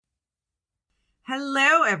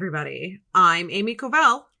Hello, everybody. I'm Amy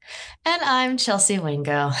Covell. And I'm Chelsea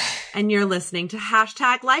Wingo. And you're listening to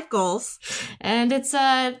Hashtag Life Goals. And it's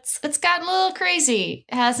gotten a little crazy,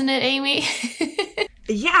 hasn't it, Amy?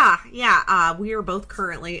 Yeah. We are both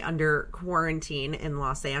currently under quarantine in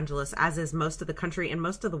Los Angeles, as is most of the country and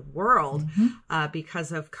most of the world,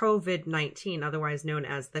 because of COVID-19, otherwise known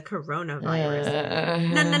as the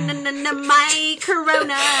coronavirus. My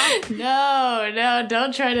corona. No,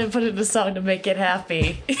 don't try to put it in a song to make it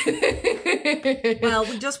happy. Well,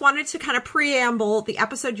 we just wanted to kind of preamble. The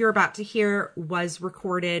episode you're about to hear was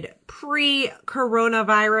recorded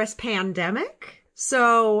pre-coronavirus pandemic.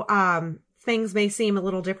 So, things may seem a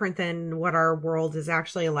little different than what our world is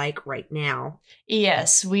actually like right now.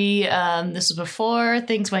 Yes, this was before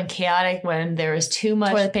things went chaotic, when there was too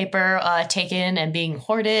much toilet paper taken and being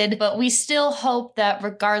hoarded. But we still hope that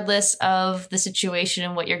regardless of the situation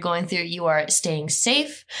and what you're going through, you are staying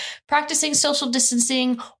safe, practicing social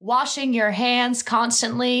distancing, washing your hands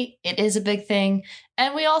constantly. It is a big thing.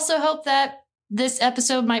 And we also hope that this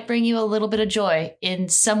episode might bring you a little bit of joy in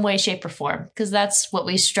some way, shape, or form, because that's what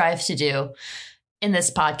we strive to do in this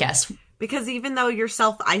podcast. Because even though you're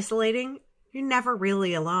self-isolating, you're never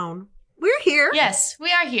really alone. We're here. Yes,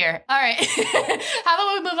 we are here. All right. How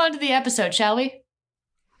about we move on to the episode, shall we?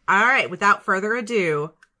 All right. Without further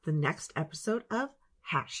ado, the next episode of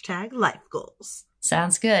Hashtag Life Goals.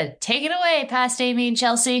 Sounds good. Take it away, past Amy and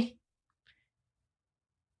Chelsea.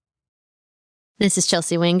 This is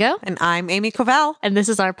Chelsea Wingo. And I'm Amy Covell. And this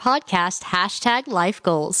is our podcast, Hashtag Life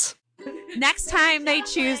Goals. Next time they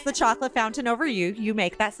choose the chocolate fountain over you, you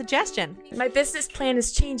make that suggestion. My business plan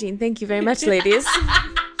is changing. Thank you very much, ladies.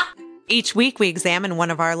 Each week, we examine one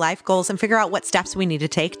of our life goals and figure out what steps we need to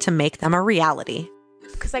take to make them a reality.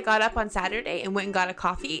 Because I got up on Saturday and went and got a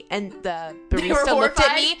coffee, and the barista looked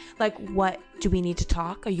at me like, "What? Do we need to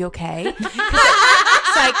talk? Are you okay?"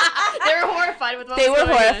 It's like, they were horrified with what they was were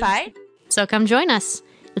going on. horrified. So come join us.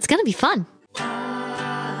 It's going to be fun.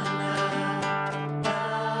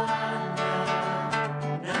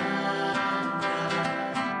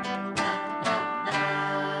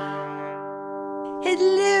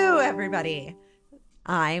 Hello, everybody.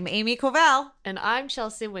 I'm Amy Covell. And I'm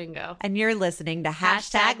Chelsea Wingo. And you're listening to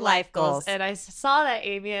Hashtag Life Goals. And I saw that,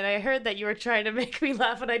 Amy, and I heard that you were trying to make me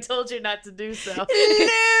laugh, and I told you not to do so.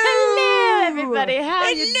 Hello, everybody. How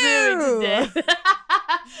are you doing today?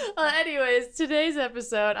 Well, anyways, today's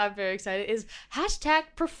episode, I'm very excited, is Hashtag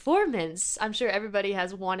Performance. I'm sure everybody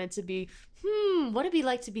has wanted to be, what it'd be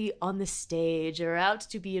like to be on the stage or out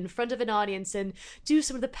to be in front of an audience and do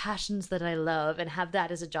some of the passions that I love and have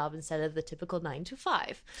that as a job instead of the typical 9 to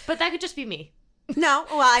 5. But that could just be me. No,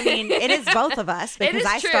 well, I mean, it is both of us, because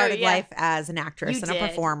I started true, life as an actress and a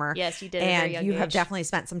performer. Yes, you did. And you have definitely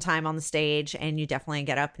spent some time on the stage, and you definitely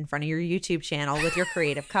get up in front of your YouTube channel with your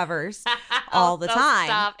creative covers all the time.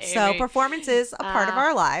 Stop, Amy. So performance is a part of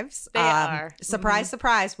our lives. They are. Surprise,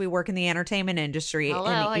 surprise, we work in the entertainment industry.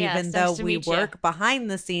 Hello, and even though we work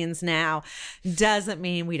behind the scenes now, doesn't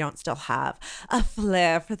mean we don't still have a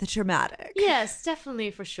flair for the dramatic. Yes,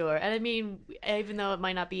 definitely, for sure. And I mean, even though it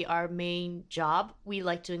might not be our main job, we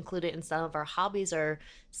like to include it in some of our hobbies or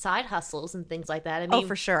side hustles and things like that. I mean,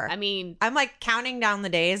 for sure. I mean, I'm like counting down the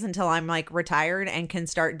days until I'm like retired and can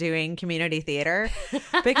start doing community theater,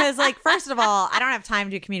 because like, first of all, I don't have time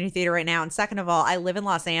to do community theater right now, and second of all, I live in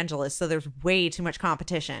Los Angeles, so there's way too much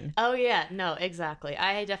competition. Oh yeah, no, exactly.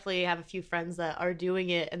 I definitely have a few friends that are doing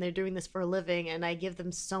it, and they're doing this for a living, and I give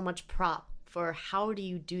them so much prop for how do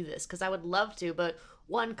you do this, because I would love to, but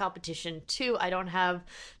 1, competition, 2, I don't have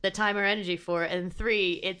the time or energy for it, and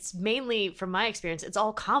 3, it's mainly, from my experience, it's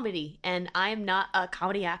all comedy, and I'm not a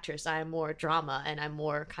comedy actress. I'm more drama, and I'm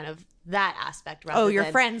more kind of that aspect rather your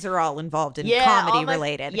than... friends are all involved in comedy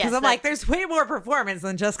related, because I'm like, there's way more performance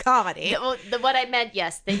than just comedy. What I meant,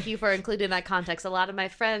 yes, thank you for including that context. A lot of my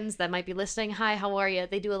friends that might be listening, hi, how are you?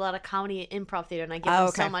 They do a lot of comedy and improv theater, and I give them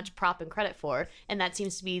so much prop and credit for, and that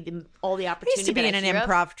seems to be all the opportunity. I used to be in an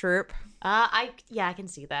improv troupe. I can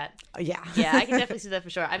see that. Yeah, I can definitely see that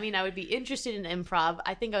for sure. I mean, I would be interested in improv.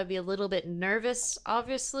 I think I would be a little bit nervous,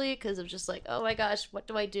 obviously, because of just like, oh my gosh, what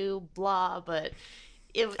do I do? Blah, but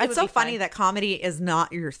it's so funny that comedy is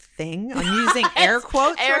not your thing. I'm using air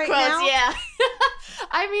quotes right now. Yeah.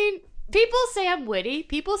 I mean, people say I'm witty.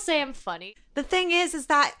 People say I'm funny. The thing is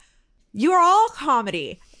that you're all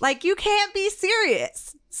comedy. Like, you can't be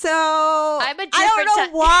serious. So I don't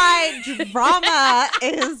know why drama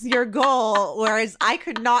is your goal, whereas I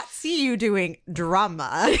could not see you doing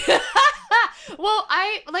drama. Well,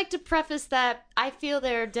 I like to preface that I feel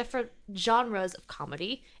there are different genres of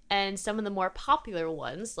comedy, and some of the more popular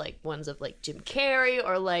ones, like ones of like Jim Carrey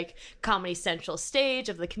or like Comedy Central stage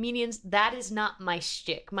of the comedians, that is not my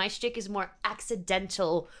shtick. My shtick is more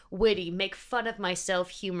accidental, witty, make fun of myself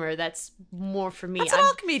humor. That's more for me. That's what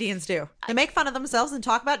all comedians do. They make fun of themselves and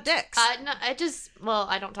talk about dicks. No,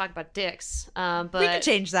 I don't talk about dicks. But we can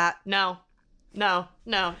change that. No, not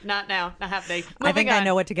now. Not happening. I think I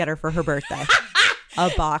know what to get her for her birthday. A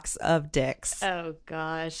box of dicks. Oh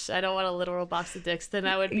gosh, I don't want a literal box of dicks. Then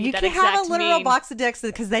I would be you that can exact have a literal meme. box of dicks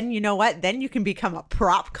because then you know what? Then you can become a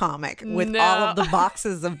prop comic with all of the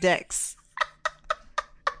boxes of dicks.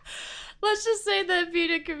 Let's just say that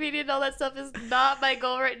being a comedian and all that stuff is not my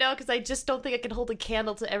goal right now because I just don't think I can hold a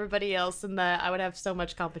candle to everybody else and that I would have so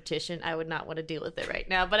much competition. I would not want to deal with it right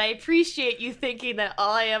now. But I appreciate you thinking that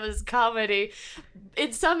all I am is comedy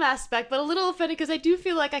in some aspect, but a little offended because I do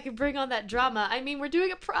feel like I could bring on that drama. I mean, we're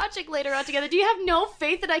doing a project later on together. Do you have no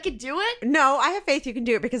faith that I could do it? No, I have faith you can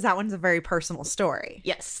do it because that one's a very personal story.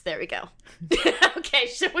 Yes, there we go. Okay,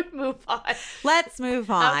 should we move on? Let's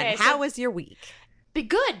move on. Okay, How was your week? Be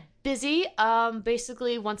good. Busy.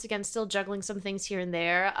 Basically, once again, still juggling some things here and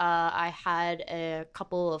there. I had a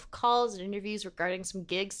couple of calls and interviews regarding some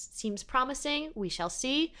gigs. Seems promising. We shall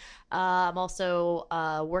see. I'm also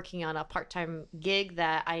working on a part-time gig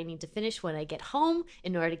that I need to finish when I get home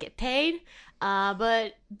in order to get paid.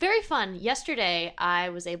 But very fun. Yesterday, I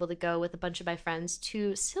was able to go with a bunch of my friends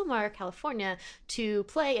to Sylmar, California, to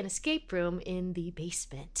play an escape room in the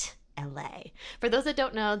basement. LA. For those that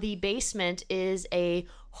don't know, The Basement is a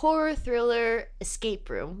horror thriller escape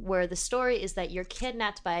room where the story is that you're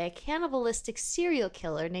kidnapped by a cannibalistic serial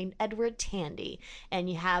killer named Edward Tandy, and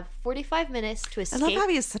you have 45 minutes to escape. I love how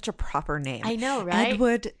he has such a proper name. I know, right?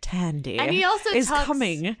 Edward Tandy. And he also is talks...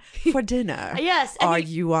 coming for dinner. Yes. Are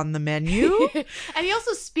you on the menu? And he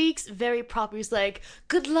also speaks very proper. He's like,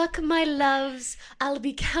 "Good luck, my loves. I'll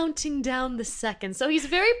be counting down the seconds." So he's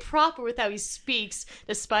very proper with how he speaks,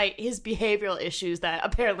 despite his behavioral issues that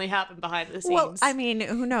apparently happen behind the scenes. Well, I mean,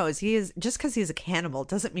 who knows? He is just because he's a cannibal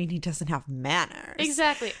doesn't mean he doesn't have manners.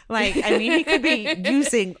 Exactly. Like, I mean, he could be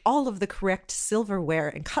using all of the correct silverware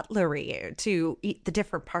and cutlery to eat the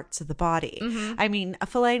different parts of the body. Mm-hmm. I mean, a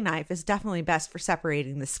fillet knife is definitely best for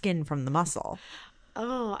separating the skin from the muscle.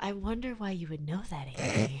 Oh, I wonder why you would know that,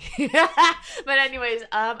 Amy. But anyways,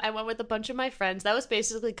 I went with a bunch of my friends. That was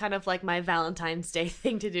basically kind of like my Valentine's Day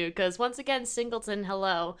thing to do because once again, Singleton,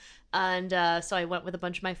 hello. And so I went with a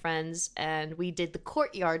bunch of my friends and we did The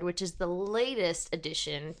Courtyard, which is the latest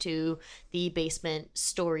addition to the Basement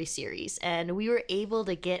story series. And we were able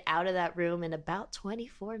to get out of that room in about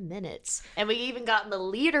 24 minutes. And we even got on the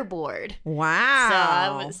leaderboard.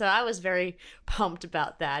 Wow. So I was very pumped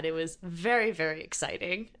about that. It was very, very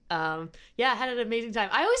exciting. Yeah, I had an amazing time.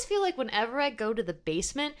 I always feel like whenever I go to the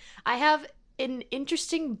Basement, I have an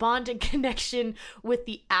interesting bond and connection with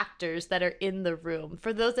the actors that are in the room.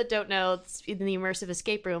 For those that don't know, in the immersive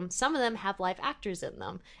escape room, some of them have live actors in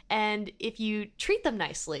them. And if you treat them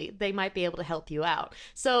nicely, they might be able to help you out.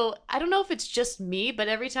 So I don't know if it's just me, but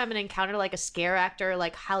every time I encounter like a scare actor,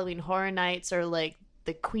 like Halloween Horror Nights or like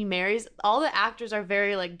the Queen Marys, all the actors are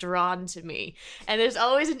very like drawn to me, and there's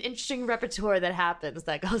always an interesting repertoire that happens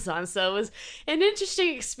that goes on. So it was an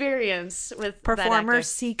interesting experience with performers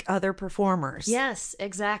seek other performers. Yes,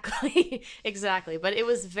 exactly. Exactly. But it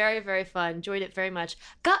was very, very fun. Enjoyed it very much.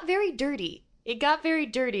 Got very dirty. It got very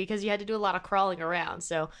dirty because you had to do a lot of crawling around.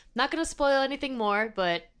 So not going to spoil anything more,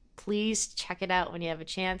 but please check it out when you have a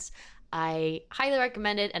chance. I highly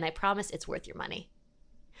recommend it, and I promise it's worth your money.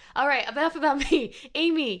 All right, enough about me.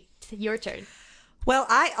 Amy, your turn. Well,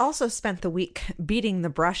 I also spent the week beating the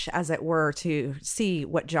brush, as it were, to see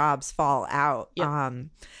what jobs fall out. Yep.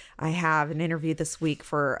 I have an interview this week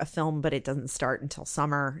for a film, but it doesn't start until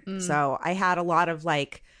summer. So I had a lot of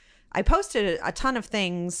I posted a ton of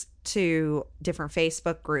things to different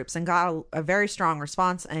Facebook groups and got a very strong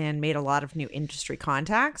response and made a lot of new industry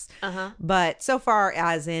contacts. Uh-huh. But so far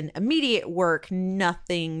as in immediate work,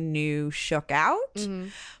 nothing new shook out. Mm-hmm.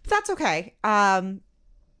 But that's okay.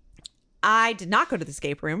 I did not go to the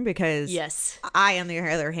escape room because I, on the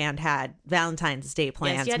other hand, had Valentine's Day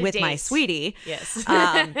plans with my sweetie. Yes.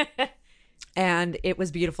 And it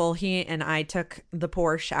was beautiful. He and I took the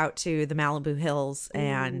Porsche out to the Malibu Hills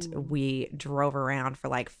and we drove around for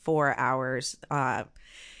like 4 hours,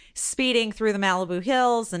 speeding through the Malibu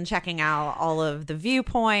Hills and checking out all of the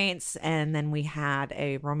viewpoints. And then we had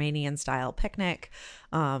a Romanian style picnic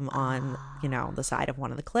on, the side of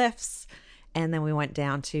one of the cliffs. And then we went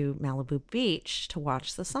down to Malibu Beach to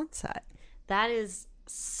watch the sunset. That is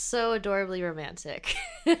so adorably romantic.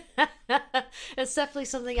 It's definitely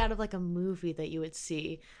something out of like a movie that you would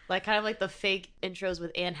see, like kind of like the fake intros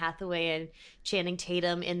with Anne Hathaway and Channing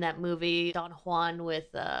Tatum in that movie Don Juan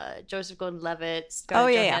with Joseph Gordon-Levitt,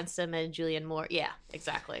 Scarlett Johansson, and Julianne Moore. Yeah,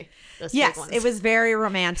 exactly. Those fake ones. It was very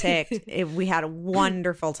romantic. We had a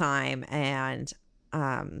wonderful time, and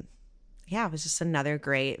yeah, it was just another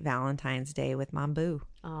great Valentine's Day with Mambu.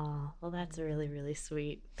 Oh, well, that's really, really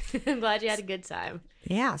sweet. I'm glad you had a good time.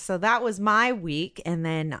 Yeah, so that was my week. And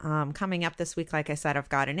then coming up this week, like I said, I've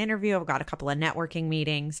got an interview. I've got a couple of networking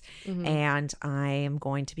meetings, and I am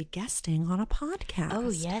going to be guesting on a podcast. Oh,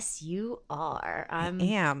 yes, you are. I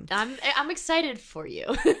am. I'm excited for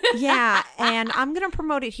you. Yeah, and I'm going to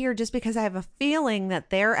promote it here just because I have a feeling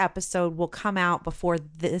that their episode will come out before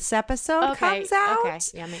this episode comes out. Okay,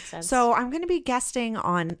 yeah, makes sense. So I'm going to be guesting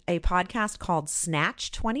on a podcast called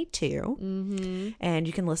Snatch 22, and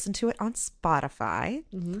you can listen to it on Spotify.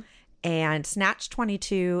 And Snatch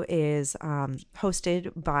 22 is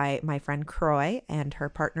hosted by my friend Croy and her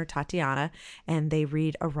partner Tatiana, and they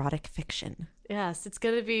read erotic fiction. Yes, it's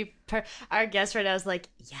going to be our guest right now is like,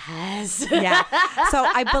 yes. Yeah. So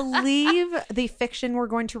I believe the fiction we're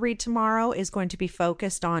going to read tomorrow is going to be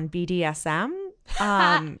focused on BDSM.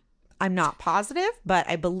 I'm not positive, but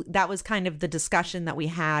I believe that was kind of the discussion that we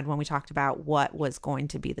had when we talked about what was going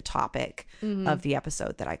to be the topic of the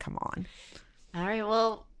episode that I come on. All right.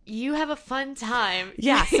 Well, you have a fun time.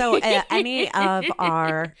 Yeah. So any of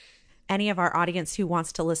our audience who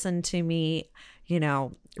wants to listen to me,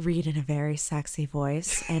 read in a very sexy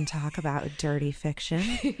voice and talk about dirty fiction,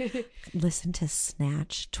 listen to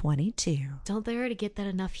Snatch 22. Don't they already get that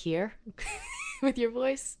enough here with your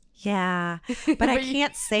voice? Yeah, but I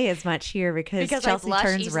can't say as much here because Chelsea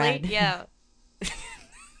turns easily. red. Yeah.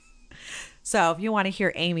 So if you want to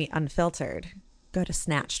hear Amy unfiltered, go to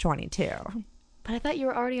Snatch 22. But I thought you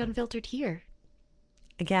were already unfiltered here.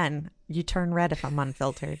 Again, you turn red if I'm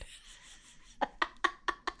unfiltered.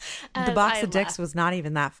 The box of dicks was not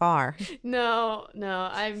even that far. No,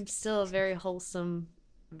 I'm still a very wholesome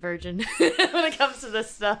virgin when it comes to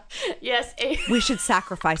this stuff. Yes, we should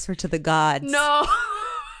sacrifice her to the gods. No.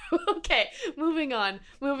 Okay, moving on.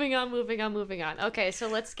 Okay, so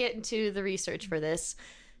let's get into the research for this.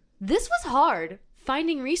 This was hard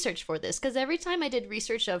finding research for this because every time I did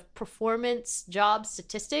research of performance job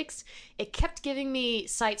statistics, it kept giving me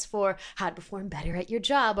sites for how to perform better at your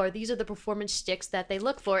job, or these are the performance sticks that they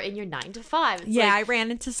look for in your 9 to 5. It's I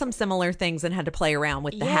ran into some similar things and had to play around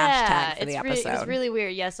with the hashtag for the episode. It's really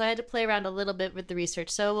weird. Yeah, so I had to play around a little bit with the research.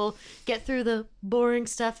 So we'll get through the boring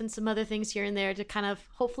stuff and some other things here and there to kind of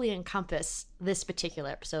hopefully encompass this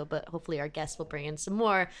particular episode, but hopefully our guest will bring in some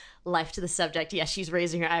more life to the subject. Yes, she's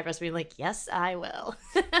raising her eyebrows being like, yes, I will.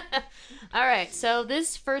 All right, so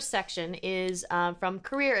this first section is from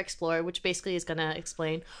Career Explorer, which basically is going to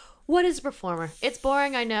explain what is a performer. It's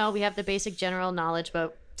boring, I know. We have the basic general knowledge,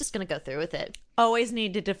 but just going to go through with it. Always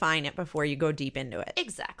need to define it before you go deep into it.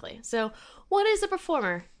 Exactly. So what is a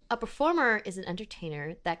performer? A performer is an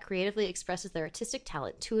entertainer that creatively expresses their artistic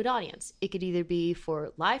talent to an audience. It could either be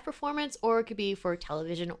for live performance or it could be for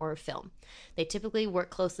television or film. They typically work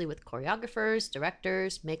closely with choreographers,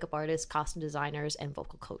 directors, makeup artists, costume designers, and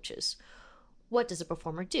vocal coaches. What does a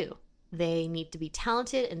performer do? They need to be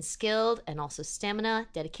talented and skilled, and also stamina,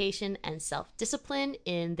 dedication, and self-discipline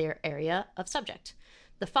in their area of subject.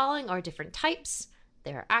 The following are different types.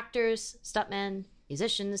 There are actors, stuntmen,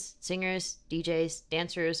 musicians, singers, DJs,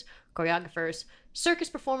 dancers, choreographers, circus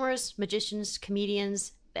performers, magicians,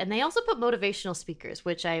 comedians, and they also put motivational speakers,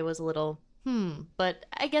 which I was a little, but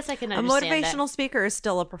I guess I can understand a motivational speaker is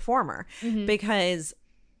still a performer because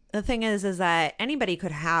the thing is that anybody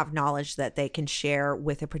could have knowledge that they can share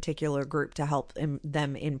with a particular group to help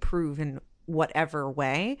them improve in whatever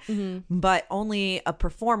way, but only a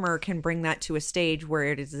performer can bring that to a stage where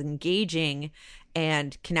it is engaging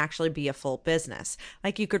and can actually be a full business.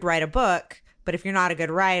 Like you could write a book, but if you're not a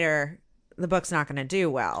good writer, the book's not going to do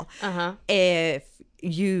well. If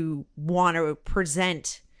you want to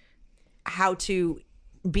present how to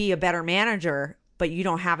be a better manager, but you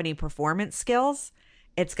don't have any performance skills,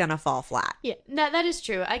 it's going to fall flat. Yeah, that is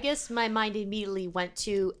true. I guess my mind immediately went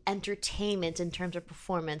to entertainment in terms of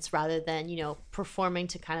performance rather than, performing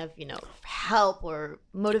to kind of, help or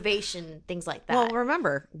motivation, things like that. Well,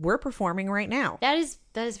 remember, we're performing right now. That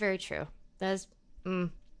is very true. That is, now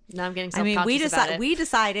I'm getting self-conscious about it. We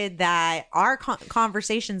decided that our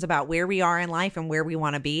conversations about where we are in life and where we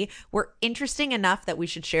want to be were interesting enough that we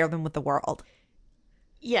should share them with the world.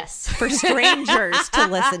 Yes. For strangers to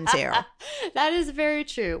listen to. That is very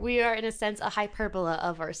true. We are, in a sense, a hyperbola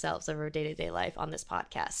of ourselves, of our day-to-day life on this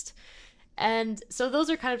podcast. And so those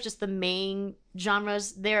are kind of just the main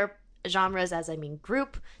genres. They're genres as I mean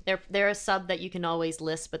group. They're a sub that you can always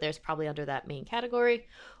list, but there's probably under that main category.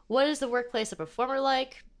 What is the workplace of a performer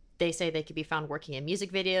like? They say they could be found working in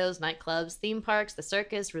music videos, nightclubs, theme parks, the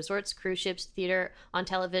circus, resorts, cruise ships, theater, on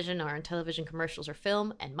television or in television commercials or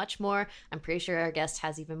film, and much more. I'm pretty sure our guest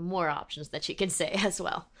has even more options that she can say as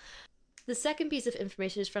well. The second piece of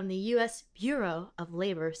information is from the U.S. Bureau of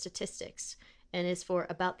Labor Statistics and is for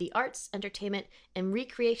about the arts, entertainment, and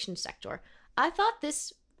recreation sector. I thought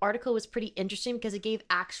this article was pretty interesting because it gave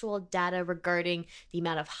actual data regarding the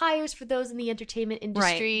amount of hires for those in the entertainment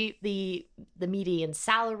industry, the median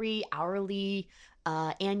salary, hourly,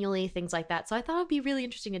 annually, things like that. So I thought it would be really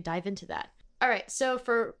interesting to dive into that. All right, so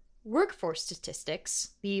for workforce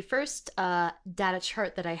statistics, the first data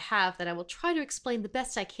chart that I have that I will try to explain the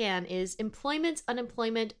best I can is employment,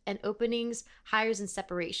 unemployment, and openings, hires, and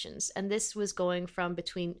separations. And this was going from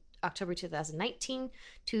between October 2019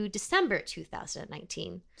 to December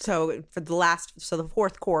 2019. So the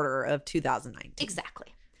fourth quarter of 2019.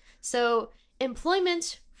 Exactly. So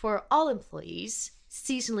employment for all employees,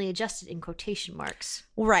 seasonally adjusted in quotation marks.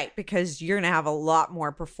 Right, because you're going to have a lot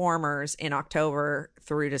more performers in October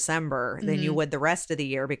through December than you would the rest of the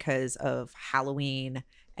year because of Halloween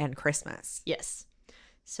and Christmas. Yes.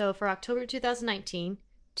 So for October 2019,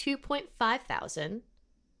 2.5 thousand.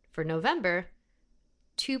 For November,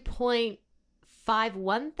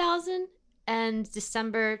 2.51 thousand, and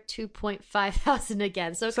December 2.5 thousand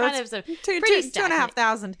again. So kind of so pretty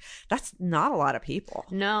 2,500. That's not a lot of people.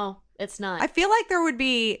 No, it's not. I feel like there would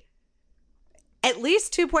be at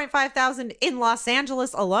least 2.5 thousand in Los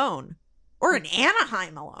Angeles alone, or in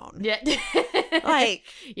Anaheim alone. Yeah. Like,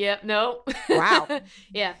 yeah, no. Wow.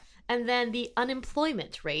 Yeah. And then the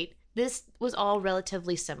unemployment rate, this was all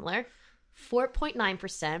relatively similar.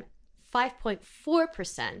 4.9%.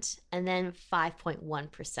 5.4%, and then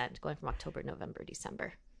 5.1% going from October, November,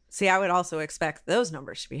 December. See, I would also expect those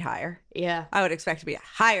numbers to be higher. Yeah. I would expect to be a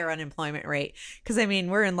higher unemployment rate because, I mean,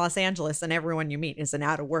 we're in Los Angeles and everyone you meet is an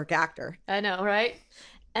out-of-work actor. I know, right?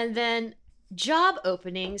 And then job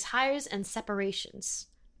openings, hires, and separations.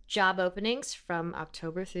 Job openings from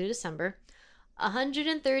October through December,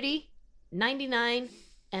 130, 99,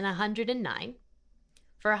 and 109.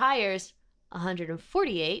 For hires,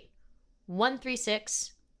 148,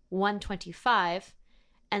 136, 125,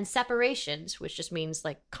 and separations, which just means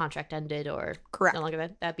like contract ended or Correct. no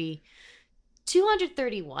longer that'd be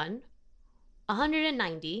 231,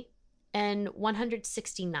 190, and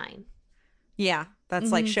 169. Yeah,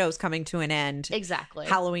 that's like shows coming to an end. Exactly.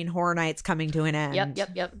 Halloween Horror Nights coming to an end.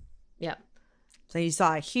 Yep. So you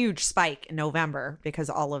saw a huge spike in November because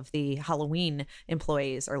all of the Halloween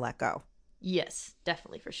employees are let go. Yes,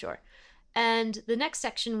 definitely, for sure. And the next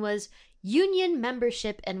section was union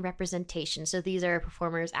membership and representation. So these are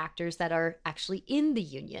performers, actors that are actually in the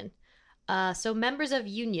union. So members of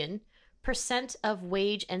union, percent of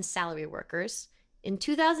wage and salary workers. In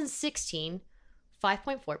 2016,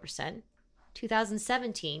 5.4%.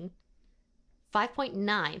 2017,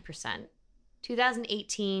 5.9%.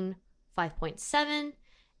 2018, 5.7%.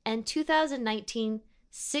 And 2019,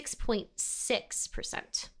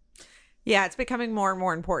 6.6%. Yeah, it's becoming more and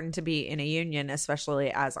more important to be in a union,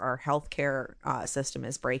 especially as our healthcare system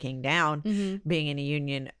is breaking down. Being in a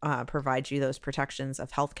union provides you those protections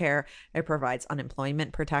of healthcare. It provides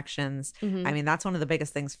unemployment protections. I mean, that's one of the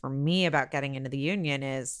biggest things for me about getting into the union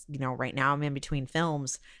is, you know, right now I'm in between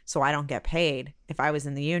films, so I don't get paid. If I was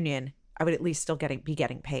in the union, I would at least still be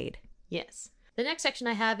getting paid. Yes. The next section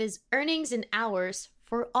I have is earnings and hours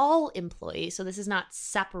for all employees. So this is not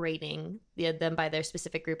separating them by their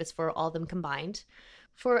specific group. It's for all of them combined.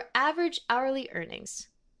 For average hourly earnings,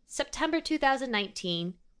 September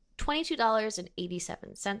 2019,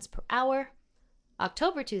 $22.87 per hour.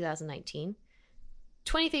 October 2019,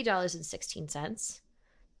 $23.16.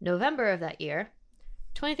 November of that year,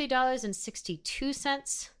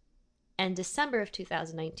 $23.62. And December of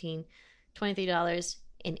 2019,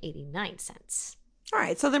 $23.89. All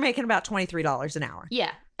right, so they're making about $23 an hour.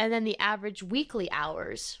 Yeah, and then the average weekly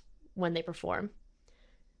hours when they perform.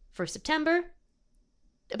 For September,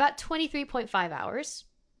 about 23.5 hours.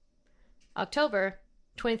 October,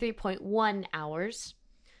 23.1 hours.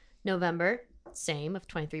 November, same of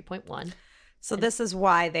 23.1. So this is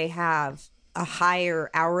why they have a higher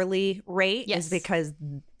hourly rate, Yes. is because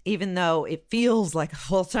even though it feels like a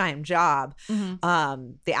full-time job,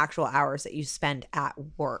 the actual hours that you spend at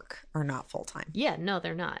work are not full-time. Yeah, no,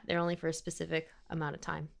 they're not. They're only for a specific amount of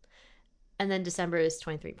time. And then December is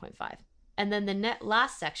 23.5. And then the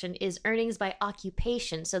last section is earnings by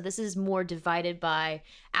occupation. So this is more divided by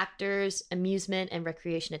actors, amusement and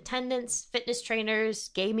recreation attendants, fitness trainers,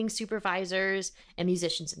 gaming supervisors, and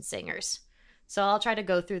musicians and singers. So I'll try to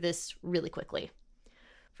go through this really quickly.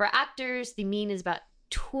 For actors, the mean is about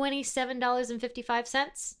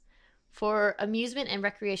 $27.55. For amusement and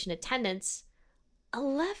recreation attendants,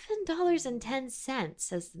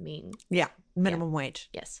 $11.10 as the mean. Yeah, minimum wage.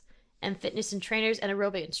 Yes. And fitness and trainers and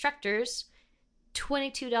aerobic instructors,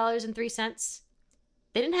 $22.03.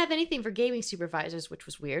 They didn't have anything for gaming supervisors, which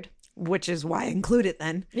was weird. Which is why I include it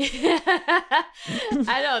then.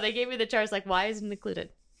 I know. They gave me the charts like, why isn't it included?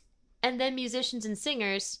 And then musicians and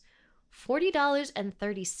singers,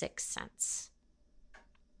 $40.36.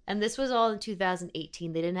 And this was all in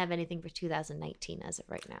 2018. They didn't have anything for 2019 as of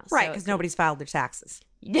right now. Right, because nobody's filed their taxes.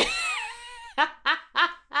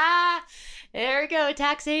 There we go.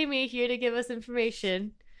 Tax Amy here to give us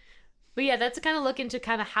information. But yeah, that's a kind of look into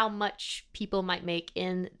kind of how much people might make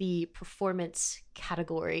in the performance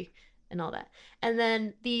category and all that. And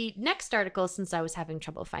then the next article, since I was having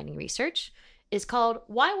trouble finding research, is called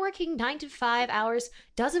Why Working 9 to 5 Hours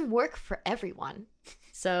Doesn't Work for Everyone.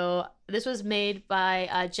 So this was made by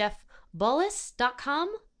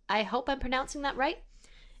jeffbullis.com. I hope I'm pronouncing that right.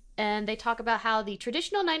 And they talk about how the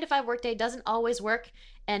traditional 9 to 5 workday doesn't always work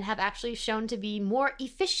and have actually shown to be more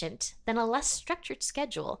efficient than a less structured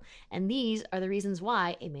schedule. And these are the reasons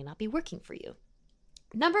why it may not be working for you.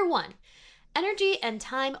 Number 1, energy and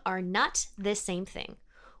time are not the same thing.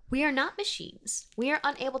 We are not machines. We are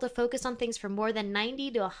unable to focus on things for more than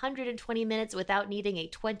 90 to 120 minutes without needing a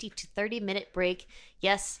 20 to 30 minute break.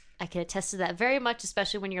 Yes, I can attest to that very much,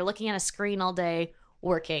 especially when you're looking at a screen all day,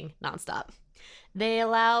 working nonstop. They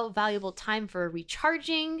allow valuable time for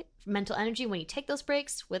recharging mental energy when you take those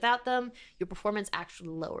breaks. Without them, your performance actually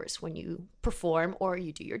lowers when you perform or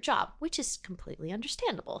you do your job, which is completely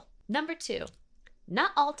understandable. Number 2,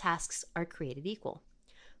 not all tasks are created equal.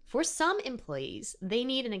 For some employees, they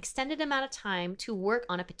need an extended amount of time to work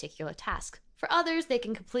on a particular task. For others, they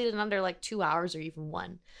can complete it in under like 2 hours or even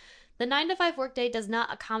 1. The 9 to 5 workday does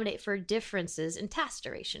not accommodate for differences in task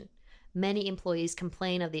duration. Many employees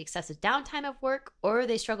complain of the excessive downtime of work, or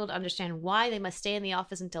they struggle to understand why they must stay in the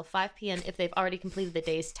office until 5 p.m. if they've already completed the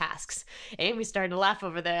day's tasks. Amy's starting to laugh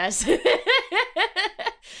over there.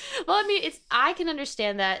 Well, I mean, I can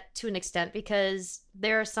understand that to an extent because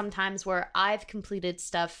there are some times where I've completed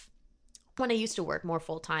stuff when I used to work more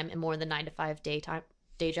full-time and more in the 9 to 5 day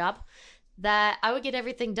job, that I would get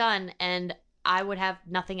everything done and I would have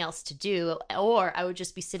nothing else to do, or I would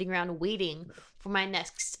just be sitting around waiting for my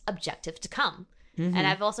next objective to come. Mm-hmm. And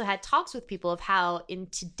I've also had talks with people of how in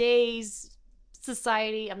today's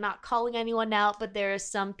society, I'm not calling anyone out, but there are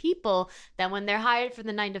some people that when they're hired for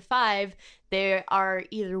the 9 to 5, they are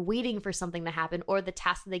either waiting for something to happen or the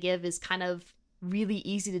task that they give is kind of really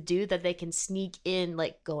easy to do, that they can sneak in,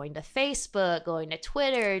 like going to Facebook, going to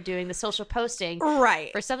Twitter, doing the social posting.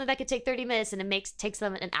 Right. For something that could take 30 minutes and it takes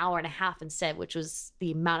them an hour and a half instead, which was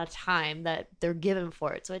the amount of time that they're given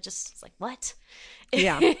for it. So it's like, what?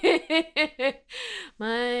 Yeah.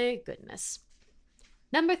 My goodness.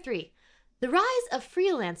 Number 3, the rise of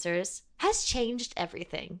freelancers has changed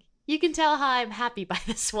everything. You can tell how I'm happy by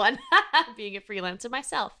this one, being a freelancer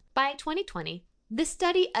myself. By 2020, this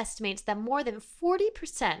study estimates that more than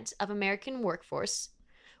 40% of American workforce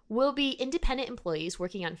will be independent employees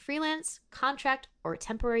working on freelance, contract, or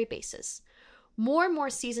temporary basis. More and more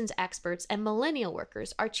seasoned experts and millennial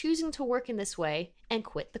workers are choosing to work in this way and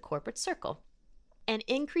quit the corporate circle. An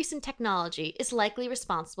increase in technology is likely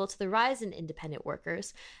responsible to the rise in independent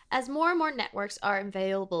workers, as more and more networks are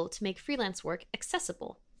available to make freelance work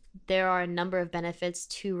accessible. There are a number of benefits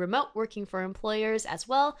to remote working for employers as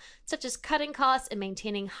well, such as cutting costs and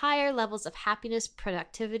maintaining higher levels of happiness,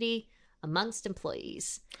 productivity amongst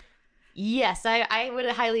employees. Yes, I would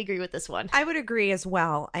highly agree with this one. I would agree as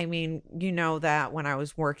well. I mean, you know that when I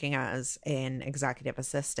was working as an executive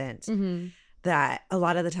assistant, that a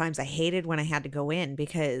lot of the times I hated when I had to go in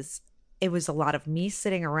because it was a lot of me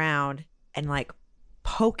sitting around and like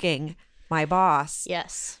poking my boss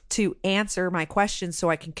to answer my questions so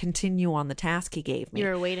I can continue on the task he gave me. You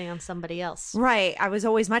were waiting on somebody else. Right. I was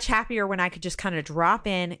always much happier when I could just kind of drop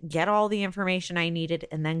in, get all the information I needed,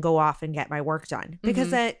 and then go off and get my work done.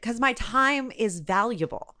 Because my time is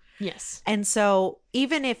valuable. Yes. And so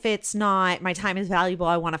even if it's not my time is valuable,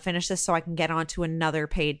 I want to finish this so I can get on to another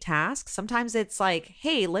paid task. Sometimes it's like,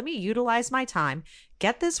 hey, let me utilize my time,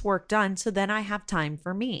 get this work done so then I have time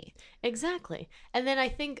for me. Exactly. And then I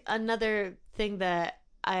think another thing that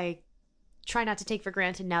I try not to take for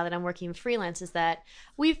granted now that I'm working freelance is that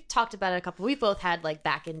we've talked about it a couple. We've both had like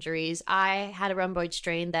back injuries. I had a rheumatoid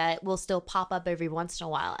strain that will still pop up every once in a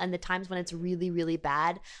while. And the times when it's really, really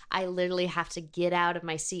bad, I literally have to get out of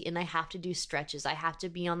my seat and I have to do stretches. I have to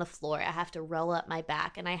be on the floor. I have to roll up my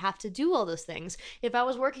back and I have to do all those things. If I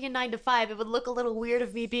was working a 9 to 5, it would look a little weird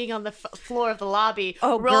of me being on the floor of the lobby,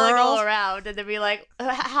 rolling all around and then be like,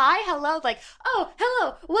 hi, hello. Like, oh,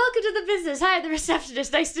 hello. Welcome to the business. Hi, the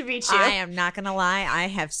receptionist. Nice to meet you. I am not going to lie. I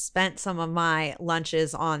have spent some of my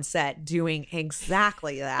lunches on set doing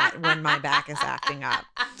exactly that when my back is acting up.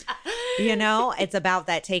 You know, it's about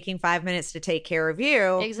that taking 5 minutes to take care of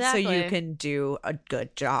you. Exactly. So you can do a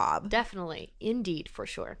good job. Definitely. Indeed, for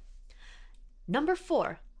sure. Number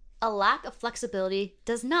 4, a lack of flexibility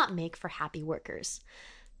does not make for happy workers.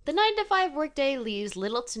 The 9 to 5 workday leaves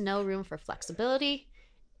little to no room for flexibility.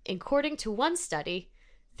 According to one study,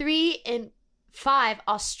 3 in 5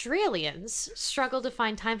 Australians struggle to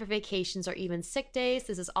find time for vacations or even sick days.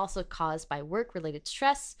 This is also caused by work-related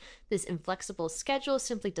stress. This inflexible schedule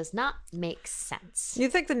simply does not make sense. You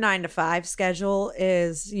think the 9 to 5 schedule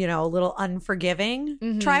is, you know, a little unforgiving?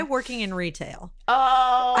 Mm-hmm. Try working in retail.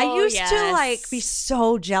 Oh, I used to like be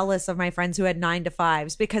so jealous of my friends who had 9 to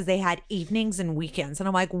 5s because they had evenings and weekends. And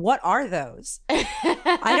I'm like, what are those?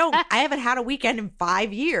 I haven't had a weekend in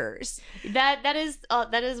 5 years. That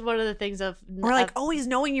is one of the things of Or like always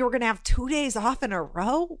knowing you were going to have 2 days off in a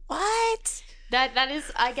row. What? That is,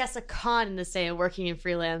 I guess, a con in the say of working in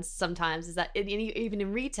freelance sometimes is that even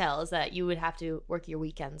in retail is that you would have to work your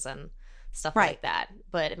weekends and stuff like that.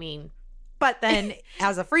 But I mean, but then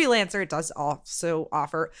as a freelancer, it does also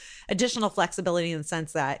offer additional flexibility in the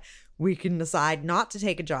sense that we can decide not to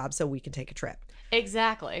take a job so we can take a trip.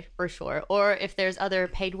 Exactly, for sure. Or if there's other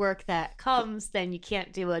paid work that comes, then you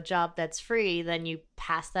can't do a job that's free, then you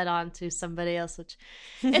pass that on to somebody else, which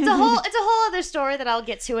it's a whole other story that I'll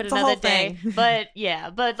get to in another day. But yeah,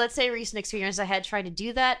 but let's say recent experience I had trying to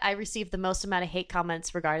do that, I received the most amount of hate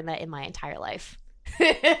comments regarding that in my entire life.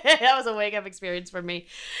 That was a wake up experience for me.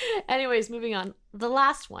 Anyways, moving on. The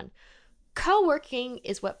last one. Co-working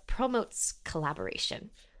is what promotes collaboration.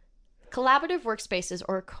 Collaborative workspaces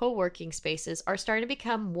or co-working spaces are starting to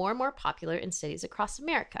become more and more popular in cities across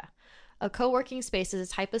America. A co-working space is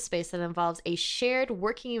a type of space that involves a shared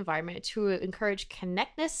working environment to encourage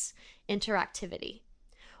connectedness, interactivity.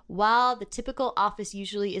 While the typical office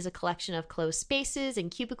usually is a collection of closed spaces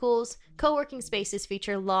and cubicles, co-working spaces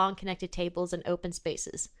feature long connected tables and open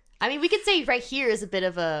spaces. I mean, we could say right here is a bit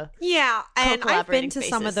of a and I've been to spaces.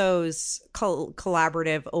 some of those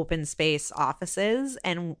collaborative open space offices,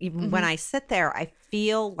 and even when I sit there, I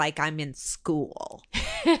feel like I'm in school.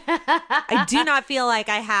 I do not feel like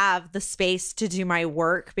I have the space to do my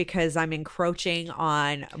work because I'm encroaching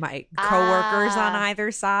on my coworkers on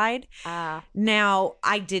either side. Now,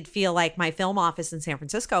 I did feel like my film office in San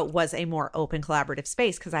Francisco was a more open collaborative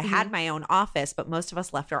space because I had my own office, but most of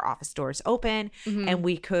us left our office doors open and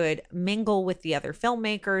we could mingle with the other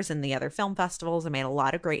filmmakers and the other film festivals. I made a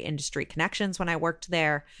lot of great industry connections when I worked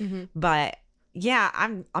there. But yeah,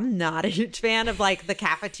 I'm not a huge fan of like the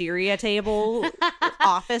cafeteria table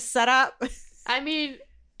office setup. I mean,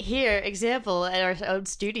 here, example, at our own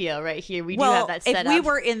studio right here, we do have that set up. If we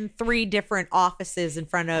were in 3 different offices in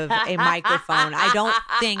front of a microphone, I don't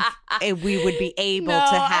think we would be able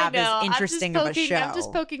to have as interesting of a show. I'm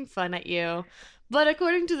just poking fun at you. But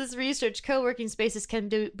according to this research, co-working spaces can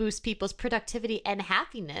boost people's productivity and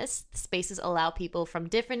happiness. The spaces allow people from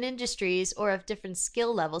different industries or of different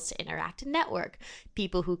skill levels to interact and network.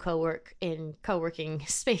 People who co-work in co-working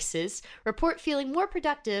spaces report feeling more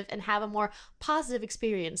productive and have a more positive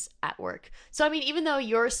experience at work. So, I mean, even though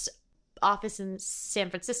your office in San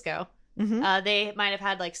Francisco, they might have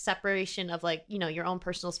had like separation of like, you know, your own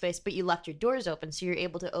personal space, but you left your doors open so you're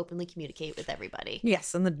able to openly communicate with everybody.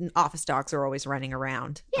 Yes, and the office dogs are always running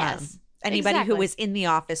around. Yes. Anybody who was in the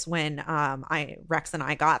office when Rex and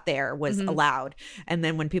I got there was allowed. And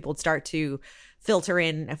then when people would start to filter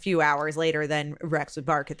in a few hours later, then Rex would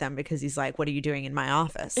bark at them because he's like, what are you doing in my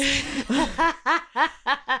office?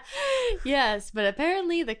 Yes, but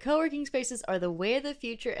apparently the co-working spaces are the way of the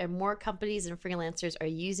future and more companies and freelancers are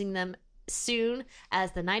using them soon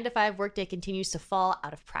as the 9 to 5 workday continues to fall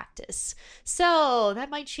out of practice. So that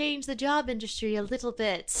might change the job industry a little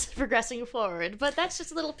bit progressing forward, but that's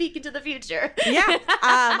just a little peek into the future. Yeah.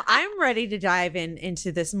 I'm ready to dive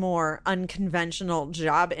into this more unconventional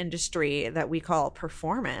job industry that we call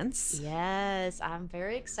performance. Yes, I'm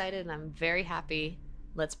very excited and I'm very happy.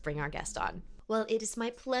 Let's bring our guest on. Well, it is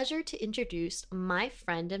my pleasure to introduce my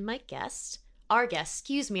friend and my guest, our guest.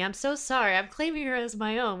 Excuse me, I'm so sorry. I'm claiming her as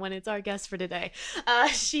my own when it's our guest for today.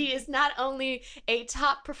 She is not only a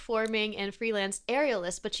top performing and freelance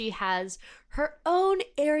aerialist, but she has her own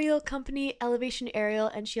aerial company, Elevation Aerial,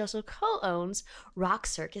 and she also co-owns Rock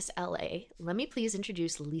Circus LA. Let me please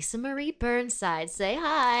introduce Lisa Marie Burnside. Say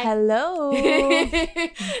hi. Hello.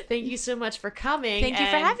 Thank you so much for coming. Thank you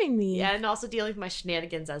for having me. Yeah, and also dealing with my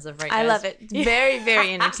shenanigans as of right now. I love it. Very,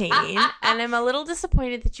 very entertaining. And I'm a little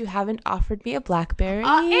disappointed that you haven't offered me a BlackBerry.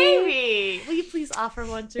 Amy, will you please offer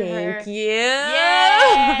one to her? Thank you.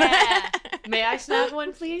 Yeah. May I snag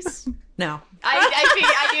one, please? No.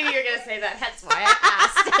 I knew you were going to say that. That's why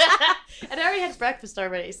I asked. And I already had breakfast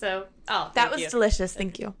already, so... That was delicious.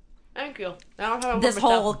 Thank you. Thank you. I don't have This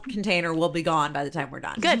whole container will be gone by the time we're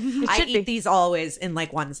done. Good. It I should eat be. these always in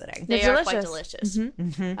like one sitting. They They're are quite delicious.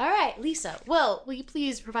 delicious. All right, Lisa. Well, will you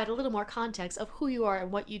please provide a little more context of who you are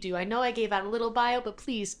and what you do? I know I gave out a little bio, but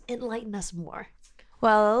please enlighten us more.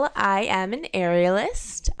 Well, I am an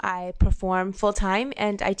aerialist. I perform full-time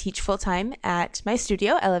and I teach full-time at my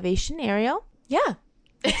studio, Elevation Aerial. Yeah.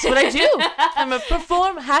 That's what I do. I'm a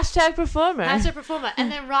performer. Master performer.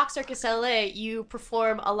 And then Rock Circus LA, you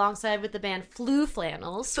perform alongside with the band Flu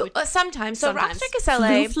Flannels. Sometimes. So Rock Sometimes. Circus LA.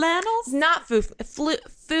 Blue flannels? Not foo flannels.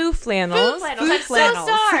 Flu Flannels. I'm Flu Flannels.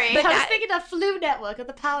 so sorry. But I was thinking of Flu Network of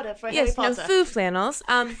the powder for Harry Yes, no, Potter. Foo Flannels.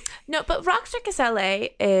 No, but Rock Circus LA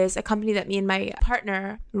is a company that me and my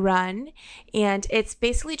partner run, and it's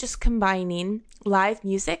basically just combining live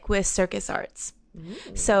music with circus arts.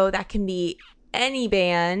 So that can be any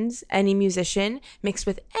band, any musician, mixed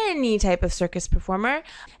with any type of circus performer.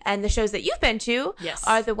 And the shows that you've been to Yes.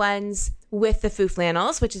 are the ones with the Foo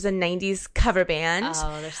Flannels, which is a 90s cover band.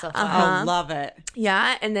 Oh, they're so fun. I love it.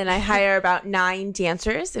 Yeah, and then I hire about 9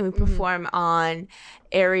 dancers, and we perform on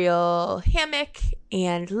aerial hammock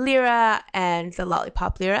and lyra and the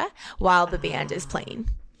lollipop lyra while the band is playing.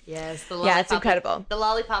 Yes, the Yeah, lollipop. it's incredible. The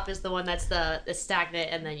lollipop is the one that's the stagnant,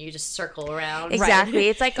 and then you just circle around. Exactly.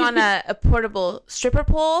 It's like on a portable stripper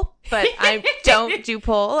pole, but I don't do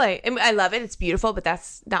pole. I love it. It's beautiful, but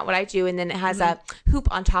that's not what I do. And then it has a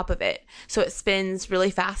hoop on top of it. So it spins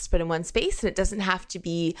really fast, but in one space, and it doesn't have to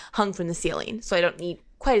be hung from the ceiling. So I don't need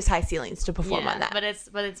quite as high ceilings to perform on that. But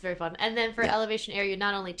it's very fun. And then for Elevation Air, you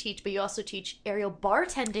not only teach, but you also teach aerial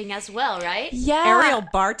bartending as well, right? Yeah. Aerial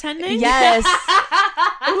bartending? Yes.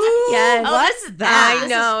 Yes. Oh, What's that? I This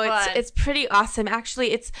know is fun. it's pretty awesome.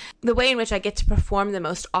 Actually, it's the way in which I get to perform the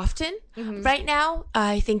most often right now.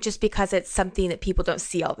 I think just because it's something that people don't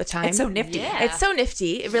see all the time. It's so nifty. Yeah. It's so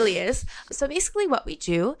nifty. It really is. So basically what we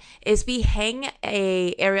do is we hang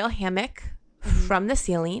a aerial hammock from the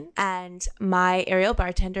ceiling, and my aerial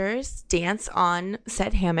bartenders dance on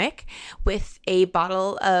said hammock with a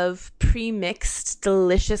bottle of pre-mixed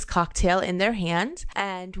delicious cocktail in their hand.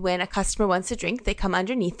 And when a customer wants a drink, they come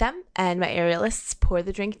underneath them, and my aerialists pour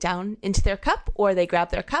the drink down into their cup, or they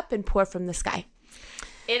grab their cup and pour from the sky.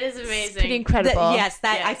 It is amazing. It's pretty incredible. Yes,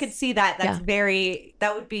 I Yes. could see that. That's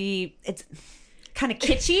that would be, it's kind of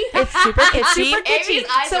kitschy. It's super kitschy. Amy's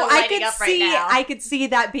eyes So are I lighting could up right see, now. I could see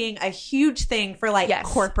that being a huge thing for like Yes.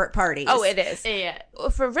 corporate parties. Oh, it is. Yeah.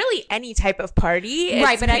 For really any type of party, it's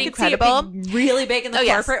Right, but I pretty could see incredible. it being really big in the Oh,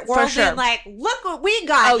 yes, corporate for world. sure. And like, look what we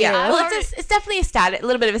got. Oh yeah, here. well it's definitely a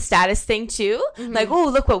little bit of a status thing too. Like, oh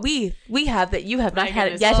look what we have that you have not My had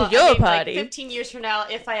goodness. yet Well, at your I mean, party. Like 15 years from now,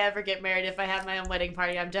 if I ever get married, if I have my own wedding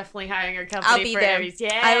party, I'm definitely hiring your company I'll be for there. Aries.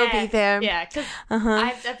 Yeah, I will be there. Yeah, because Uh-huh.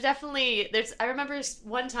 I've definitely I remember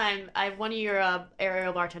one time one of your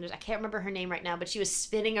aerial bartenders. I can't remember her name right now, but she was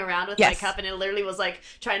spinning around with Yes. my cup, and it literally was like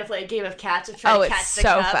trying to play a game of catch of trying Oh, to it's catch the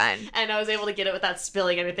so cup. fun. And I was able to get it without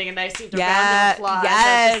spilling anything, and I seemed to round Yeah, of applause. I was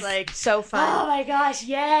yes, just like, so fun. oh my gosh,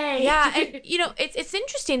 yay! Yeah, and it's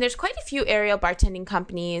interesting. There's quite a few aerial bartending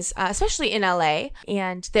companies, especially in LA,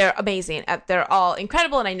 and they're amazing. They're all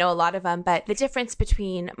incredible, and I know a lot of them. But the difference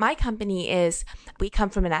between my company is we come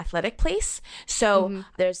from an athletic place, so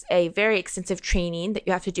there's a very extensive training that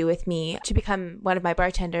you have to do with me to become one of my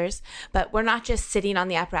bartenders. But we're not just sitting on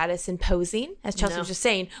the apparatus and posing, as Chelsea was just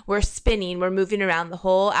saying. We're spinning, we're moving around the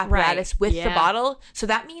whole apparatus with the Yeah. bottle. So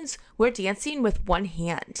that means we're dancing with one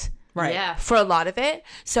hand. Right. Yeah. For a lot of it.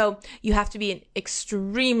 So you have to be in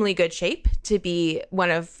extremely good shape to be one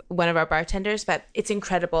of our bartenders, but it's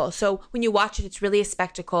incredible. So when you watch it, it's really a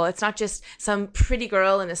spectacle. It's not just some pretty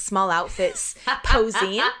girl in a small outfit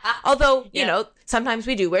posing. Although, you know, sometimes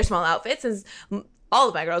we do wear small outfits, and all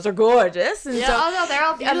of my girls are gorgeous. And Yeah, so, oh no, they're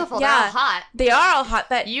all beautiful. yeah. They're all hot. They are all hot,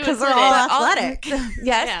 but You Because they're included. all all- athletic.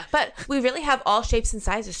 yes, Yeah. but we really have all shapes and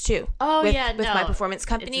sizes too. Oh, with, yeah, with my no. performance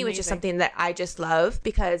company, It's which is amazing. something that I just love,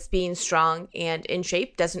 because being strong and in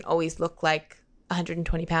shape doesn't always look like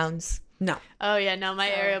 120 pounds. No. Oh yeah, no, my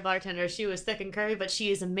area bartender, she was thick and curvy, but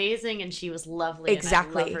she is amazing and she was lovely.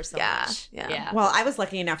 Exactly. And I love her so much. Yeah. Well, I was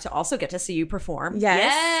lucky enough to also get to see you perform.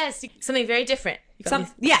 Yes. Something very different.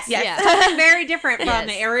 Yes. Yeah. Something very different from Yes.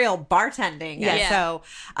 the aerial bartending. Yeah. And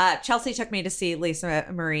so Chelsea took me to see Lisa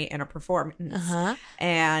Marie in a performance.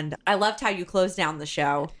 And I loved how you closed down the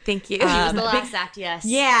show. Thank you. She was the last act, yes.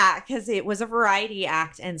 Yeah, because it was a variety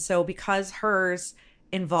act. And so because hers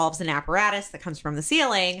involves an apparatus that comes from the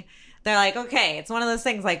ceiling, they're like, okay, it's one of those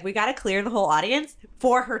things like we got to clear the whole audience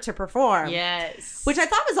for her to perform. Yes. Which I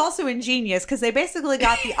thought was also ingenious because they basically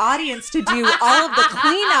got the audience to do all of the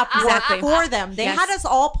cleanup work for them. They had us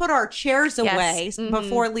all put our chairs away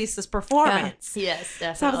before Lisa's performance. Yes,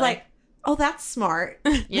 definitely. So I was like, oh, that's smart.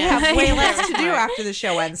 Yeah. We have way less to do Smart. after the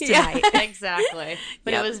show ends tonight. Exactly.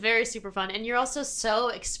 But Yep. it was very super fun. And you're also so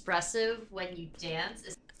expressive when you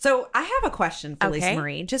dance. So I have a question for Lisa Okay.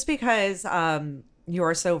 Marie, just because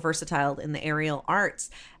you're so versatile in the aerial arts.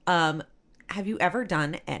 Have you ever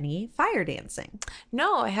done any fire dancing?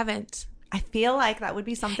 No, I haven't. I feel like that would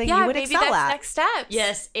be something Yeah, you would maybe excel that's at. next steps.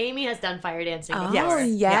 Yes, Amy has done fire dancing Oh, before. Yes.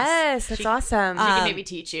 yes. That's awesome. She can maybe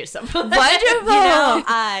teach you something. Wonderful.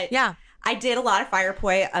 Yeah. I did a lot of fire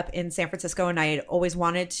poi up in San Francisco, and I had always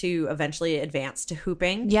wanted to eventually advance to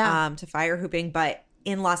hooping, to fire hooping. But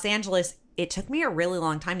in Los Angeles, it took me a really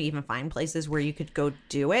long time to even find places where you could go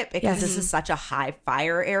do it because this is such a high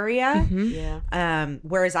fire area. Yeah.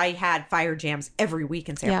 Whereas I had fire jams every week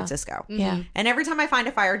in San Francisco. Yeah. And every time I find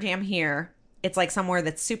a fire jam here, it's like somewhere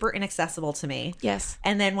that's super inaccessible to me. Yes.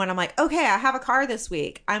 And then when I'm like, okay, I have a car this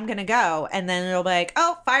week, I'm going to go. And then it'll be like,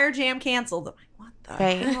 oh, fire jam canceled. I'm like, what the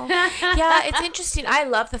Right. hell? Yeah, it's interesting. I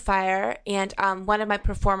love the fire, and one of my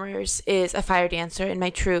performers is a fire dancer in my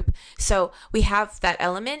troupe. So we have that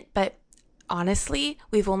element, but honestly,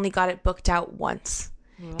 we've only got it booked out once.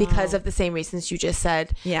 Because of the same reasons you just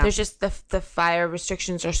said. Yeah. There's just the fire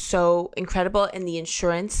restrictions are so incredible, and the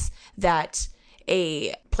insurance that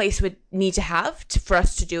a place would need to have for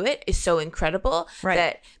us to do it is so incredible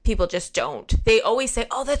that people just don't. They always say,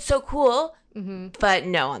 oh, that's so cool. But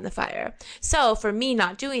no on the fire. So for me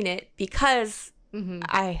not doing it because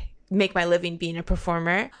I make my living being a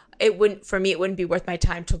performer, it wouldn't be worth my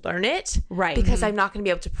time to learn it. Right. Because I'm not going to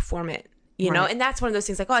be able to perform it. You know, and that's one of those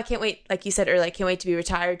things like, oh, I can't wait, like you said earlier, I can't wait to be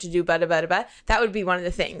retired to do bada. That would be one of the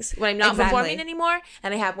things. When I'm not performing anymore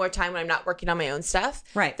and I have more time when I'm not working on my own stuff,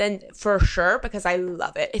 then for sure, because I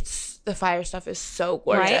love it. The fire stuff is so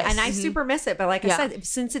gorgeous. Right. And I super miss it. But like I said,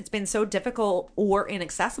 since it's been so difficult or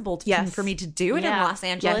inaccessible for me to do it in Los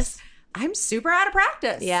Angeles, I'm super out of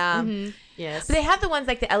practice. Yeah. Yes. But they have the ones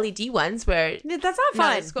like the LED ones where That's not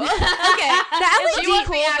fun. it's cool. Okay. The She wants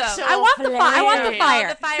LED, the actual I want the fire. I want the flame. fire.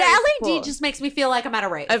 The fire The is LED cool. just makes me feel like I'm at a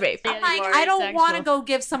rave. A rave. Yeah, I'm like, more I don't sexual. want to go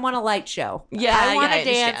give someone a light show. Yeah, I want to I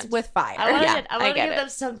dance understand. with fire. I want Yeah, to I get give it. them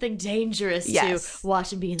something dangerous Yes. to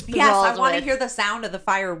watch and be enthralled Yes, I want to with. hear the sound of the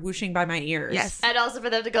fire whooshing by my ears. Yes. And also for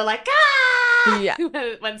them to go like, ah! Yeah.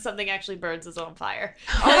 when something actually burns is on fire.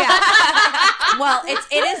 Oh yeah. Well,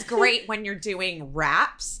 it is great when you're doing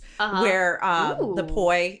raps where the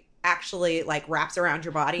poi actually like wraps around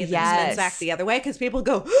your body and then Yes. spins back the other way because people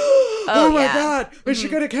go, oh my yeah. god, is she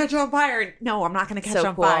gonna catch on fire? No, I'm not gonna catch So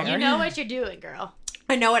on cool. fire. You know what you're doing, girl.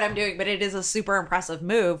 I know what I'm doing, but it is a super impressive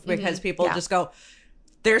move because people just go,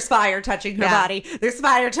 there's fire touching her body. There's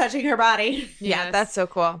fire touching her body. Yeah, Yes. that's so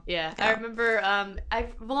cool. Yeah, I remember a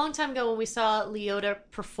long time ago when we saw Leota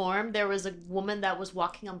perform, there was a woman that was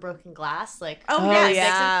walking on broken glass. Like,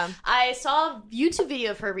 yeah. I saw a YouTube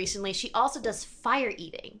video of her recently. She also does fire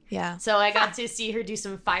eating. Yeah. So I got to see her do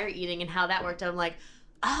some fire eating and how that worked. I'm like,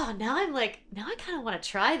 oh, now I kind of want to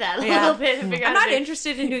try that a little bit. And figure I'm out not if it-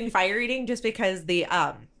 interested in doing fire eating just because the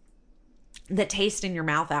taste in your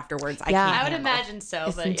mouth afterwards. I Yeah. can't I would handle. imagine so,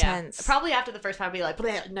 It's but intense. yeah, probably after the first time, I'd be like,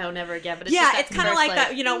 "Bleh, no, never again. But it's Yeah, just that it's kind of first, like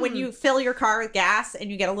that. You know, when you fill your car with gas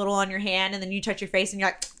and you get a little on your hand, and then you touch your face and you're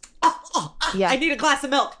like, Yeah. I need a glass of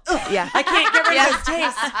milk. Ugh, Yeah. I can't get rid of this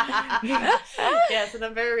taste. Yes, and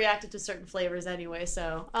I'm very reactive to certain flavors anyway,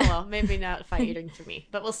 so oh well, maybe not fire eating for me,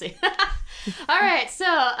 but we'll see. All right,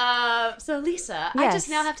 so Lisa, I just Yes.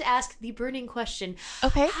 now have to ask the burning question.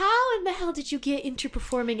 Okay. How in the hell did you get into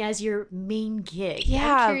performing as your main gig?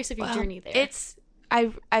 Yeah. I'm curious of your well, journey there.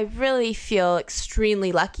 I really feel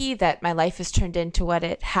extremely lucky that my life has turned into what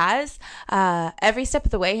it has. Every step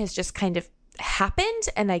of the way has just kind of happened,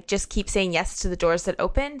 and I just keep saying yes to the doors that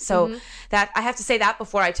open. So that I have to say that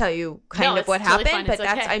before I tell you kind of what totally happened. fine. But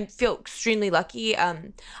that's I feel extremely lucky. I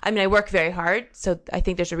mean, I work very hard, so I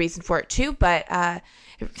think there's a reason for it too. But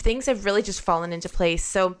things have really just fallen into place.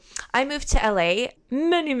 So I moved to LA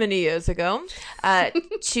many years ago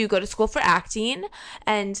to go to school for acting,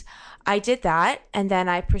 and I did that, and then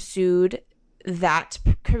I pursued that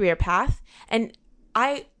career path, and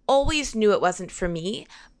I always knew it wasn't for me,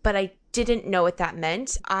 but I didn't know what that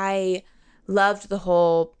meant. I loved the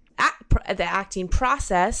whole the acting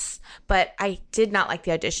process, but I did not like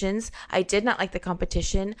the auditions. I did not like the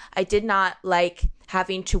competition. I did not like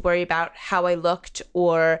having to worry about how I looked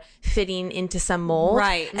or fitting into some mold.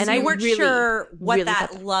 Right. And so I you weren't really, sure what really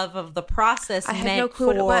that love of the process I had meant no clue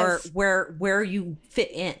what it was. where you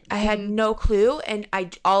fit in. I had no clue, and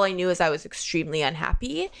all I knew is I was extremely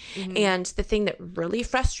unhappy. And the thing that really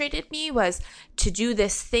frustrated me was to do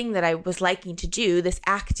this thing that I was liking to do, this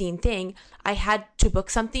acting thing, I had to book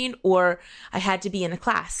something or I had to be in a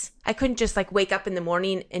class. I couldn't just like wake up in the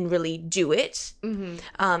morning and really do it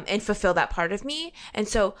and fulfill that part of me. And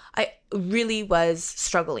so I really was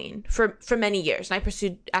struggling for many years. And I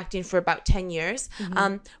pursued acting for about 10 years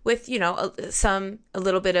with, you know, a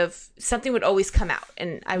little bit of something would always come out,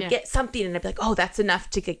 and I would get something and I'd be like, oh, that's enough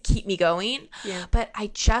to keep me going. Yeah. But I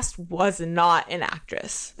just was not an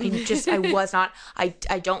actress. I was not.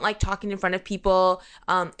 I don't like talking in front of people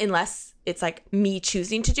unless it's like me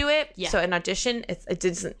choosing to do it. Yeah. So an audition,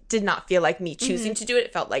 it did not feel like me choosing to do it.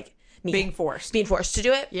 It felt like me being forced to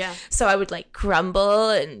do it. Yeah. So I would like crumble,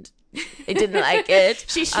 and I didn't like it.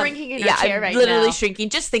 She's shrinking in her chair right now. I'm literally shrinking.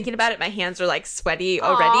 Just thinking about it, my hands are like sweaty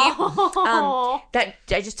already. That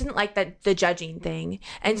I just didn't like the judging thing.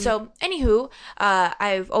 And so, anywho,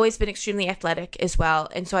 I've always been extremely athletic as well,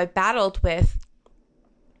 and so I battled with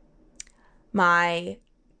my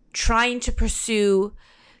trying to pursue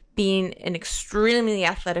being an extremely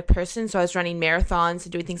athletic person. So I was running marathons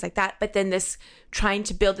and doing things like that. But then this trying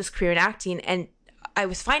to build this career in acting, and I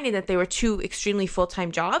was finding that they were two extremely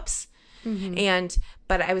full-time jobs.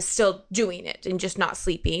 But I was still doing it and just not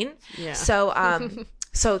sleeping. Yeah. So,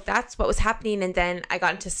 so that's what was happening. And then I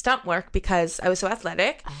got into stunt work because I was so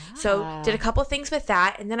athletic. So did a couple things with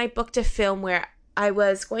that. And then I booked a film where I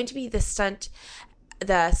was going to be the stunt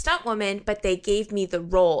woman, but they gave me the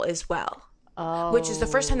role as well. Which is the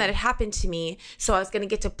first time that it happened to me. So I was going to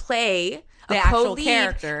get to play the a actual co-lead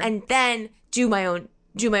character and then do my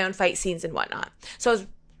own fight scenes and whatnot. So I was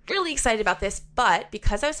really excited about this, but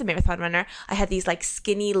because I was a marathon runner, I had these like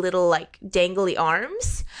skinny little like dangly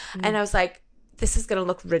arms, and I was like, this is going to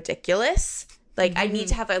look ridiculous. Like I need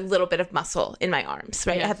to have a little bit of muscle in my arms,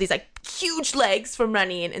 right? I have these like huge legs from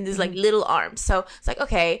running and these like little arms. So it's like,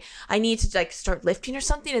 okay, I need to like start lifting or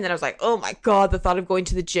something. And then I was like, oh my God, the thought of going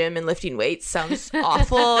to the gym and lifting weights sounds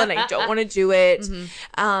awful, and I don't want to do it.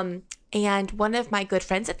 And one of my good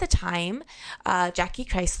friends at the time, Jackie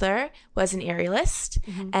Chrysler, was an aerialist,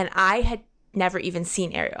 and I had never even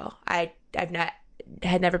seen Ariel.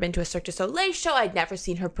 Had never been to a Cirque du Soleil show. I'd never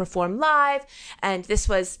seen her perform live. And this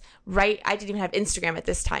was I didn't even have Instagram at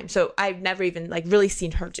this time. So I've never even like really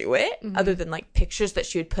seen her do it other than like pictures that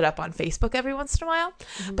she would put up on Facebook every once in a while.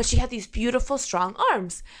 But she had these beautiful, strong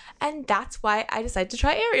arms. And that's why I decided to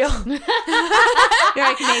try Ariel. You're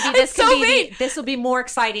like, maybe this will be more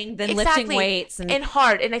exciting than lifting weights and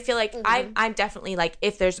hard. And I feel like I'm definitely like,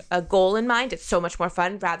 if there's a goal in mind, it's so much more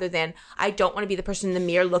fun rather than I don't want to be the person in the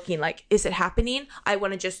mirror looking like, is it happening? I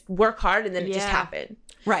want to just work hard and then it just happen.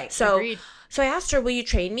 Right. So, Agreed. So I asked her, will you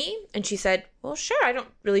train me? And she said, well, sure. I don't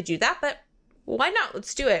really do that, but why not?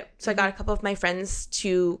 Let's do it. So I got a couple of my friends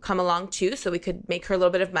to come along too, so we could make her a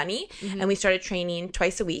little bit of money. And we started training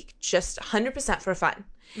twice a week, just 100% for fun.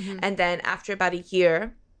 And then after about a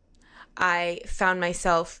year, I found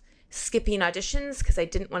myself skipping auditions because I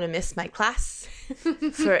didn't want to miss my class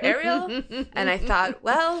for Ariel. And I thought,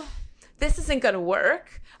 well, this isn't going to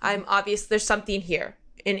work. There's something here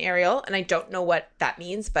in Ariel, and I don't know what that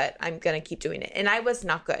means, but I'm going to keep doing it. And I was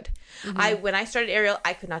not good. When I started Ariel,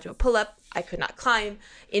 I could not do a pull-up. I could not climb.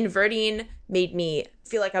 Inverting made me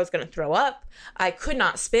feel like I was going to throw up. I could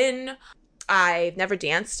not spin. I've never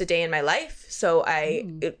danced a day in my life. So I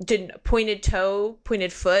didn't pointed toe,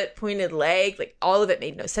 pointed foot, pointed leg, like all of it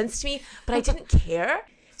made no sense to me, but I didn't care.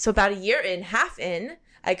 So about a year and a half in,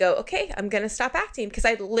 I go, okay, I'm going to stop acting because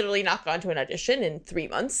I'd literally not gone to an audition in 3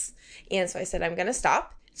 months. And so I said, I'm going to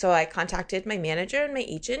stop. So I contacted my manager and my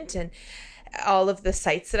agent and all of the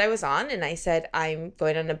sites that I was on. And I said, I'm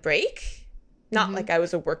going on a break. Not like I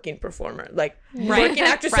was a working performer, like working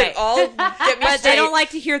actress at all. Get me but straight. they don't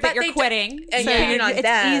like to hear that you're quitting. And so you're not it's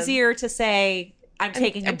them. easier to say, I'm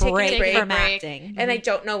taking a break from acting. And I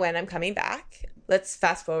don't know when I'm coming back. Let's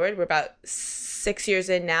fast forward. We're about 6 years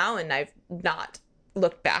in now, and I've not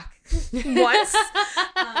looked back once.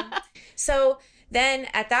 So then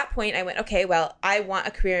at that point, I went, okay, well, I want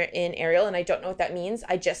a career in aerial, and I don't know what that means.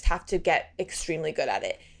 I just have to get extremely good at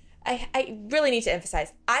it. I really need to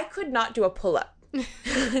emphasize, I could not do a pull-up.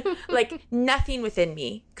 Like, nothing within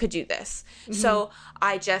me could do this. So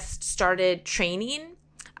I just started training.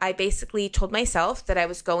 I basically told myself that I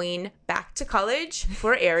was going back to college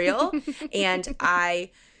for aerial, and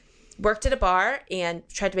I worked at a bar and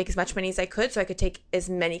tried to make as much money as I could so I could take as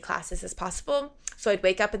many classes as possible. So I'd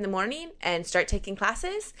wake up in the morning and start taking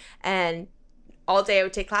classes, and all day I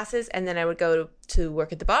would take classes, and then I would go to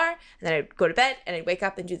work at the bar, and then I'd go to bed, and I'd wake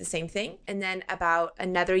up and do the same thing. And then about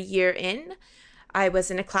another year in, I was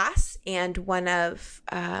in a class, and one of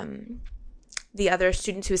the other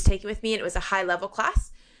students who was taking with me, and it was a high-level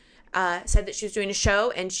class, said that she was doing a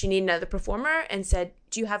show and she needed another performer, and said,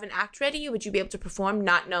 do you have an act ready? Would you be able to perform?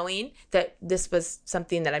 Not knowing that this was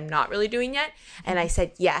something that I'm not really doing yet. And I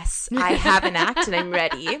said, yes, I have an act and I'm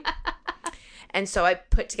ready. And so I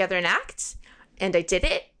put together an act and I did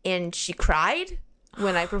it, and she cried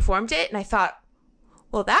when I performed it. And I thought,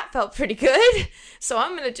 well, that felt pretty good. So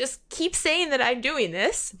I'm going to just keep saying that I'm doing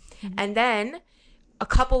this. And then a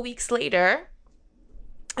couple weeks later,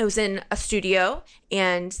 I was in a studio,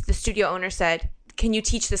 and the studio owner said, can you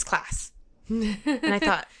teach this class? And I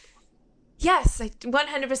thought, yes, I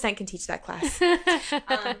 100% can teach that class.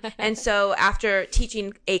 And so after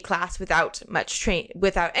teaching a class without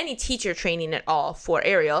any teacher training at all for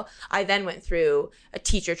aerial, I then went through a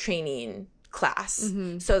teacher training class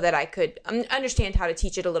so that I could understand how to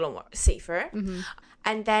teach it a little more safer.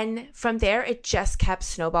 And then from there, it just kept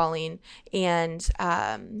snowballing, and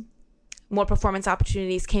more performance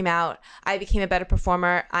opportunities came out. I became a better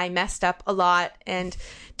performer. I messed up a lot and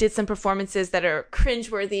did some performances that are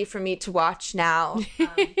cringeworthy for me to watch now.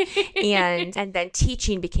 And then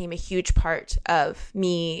teaching became a huge part of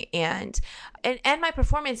me and my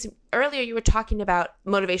performance. Earlier, you were talking about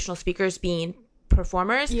motivational speakers being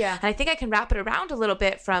performers. Yeah. And I think I can wrap it around a little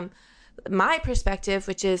bit from my perspective,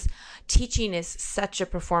 which is teaching is such a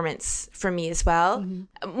performance for me as well.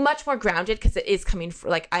 Much more grounded, because it is coming from,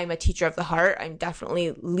 like, I'm a teacher of the heart. I'm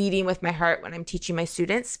definitely leading with my heart when I'm teaching my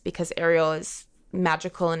students, because aerial is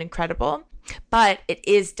magical and incredible. But it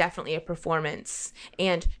is definitely a performance,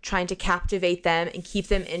 and trying to captivate them and keep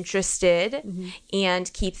them interested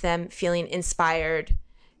and keep them feeling inspired.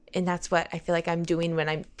 And that's what I feel like I'm doing when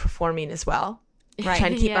I'm performing as well. Right.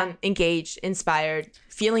 Trying to keep them engaged, inspired,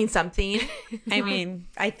 feeling something. I mean,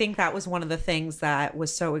 I think that was one of the things that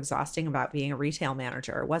was so exhausting about being a retail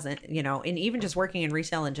manager. It wasn't, and even just working in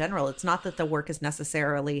retail in general, it's not that the work is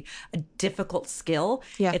necessarily a difficult skill.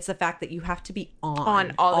 Yeah. It's the fact that you have to be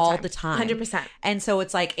on all the time. 100%. And so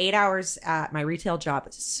it's like 8 hours at my retail job.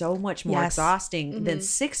 It's so much more exhausting than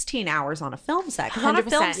 16 hours on a film set. Because on a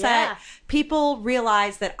film set, people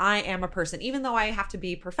realize that I am a person, even though I have to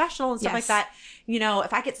be professional and stuff like that.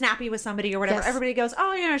 If I get snappy with somebody or whatever, everybody goes,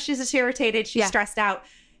 oh, she's just irritated. She's stressed out.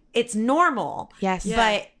 It's normal. Yes. Yeah.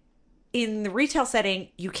 But in the retail setting,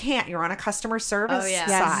 you can't. You're on a customer service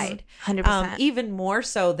side. 100%. Even more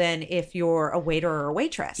so than if you're a waiter or a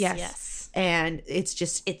waitress. Yes. And it's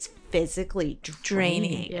physically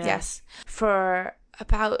draining. Yes. For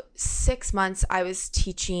about 6 months, I was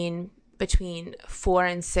teaching between 4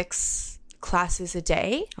 and 6 classes a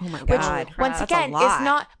day. Oh my God. Which, once again, is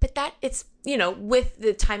not, but that it's, with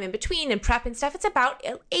the time in between and prep and stuff, it's about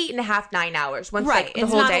 8.5, 9 hours. Once, right. Like, the it's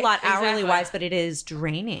whole not day. a lot hourly wise, but it is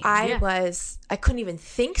draining. I couldn't even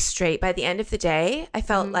think straight by the end of the day. I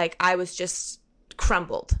felt like I was just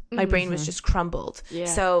crumbled. My brain was just crumbled. Yeah.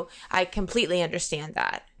 So I completely understand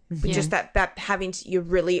that. But just that having to, you're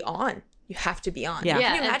really on. You have to be on. Yeah.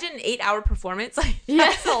 Can you imagine an 8-hour performance?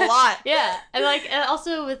 That's a lot. Yeah. And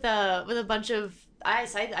also with a bunch of, I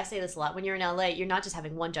say this a lot, when you're in LA, you're not just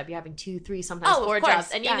having one job, you're having 2, 3, sometimes 4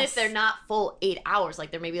 jobs. And even if they're not full 8 hours,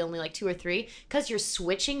 like they're maybe only like 2 or 3, because you're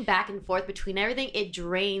switching back and forth between everything, it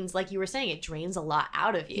drains, like you were saying, it drains a lot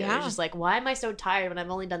out of you. Yeah. It's just like, why am I so tired when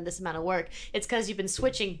I've only done this amount of work? It's because you've been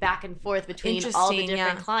switching back and forth between all the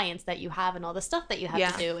different clients that you have and all the stuff that you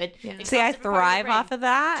have to do. It See, I thrive off of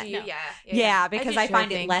that. Yeah, because I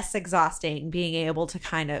find it less exhausting being able to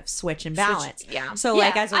kind of switch and balance. So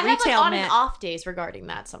like as a I retail have on and off days regarding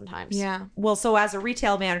that sometimes. Yeah. Well, so as a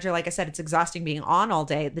retail manager, like I said, it's exhausting being on all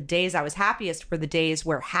day. The days I was happiest were the days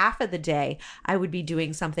where half of the day I would be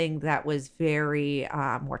doing something that was very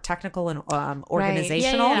more technical and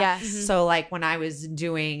organizational. Yes. So like when I was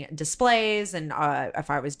doing displays and if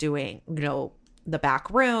I was doing, the back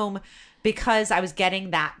room, because I was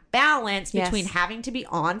getting that balance between having to be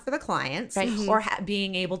on for the clients or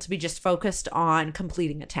being able to be just focused on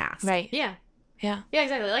completing a task. Right. Yeah. Yeah. Yeah,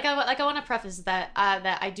 exactly. Like I want to preface that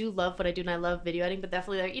that I do love what I do and I love video editing, but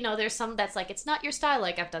definitely, you know, there's some that's like, it's not your style.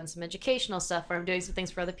 Like I've done some educational stuff or I'm doing some things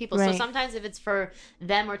for other people. So sometimes if it's for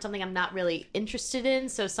them or something I'm not really interested in,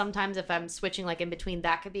 so sometimes if I'm switching like in between,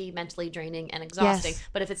 that could be mentally draining and exhausting. Yes.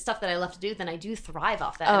 But if it's stuff that I love to do, then I do thrive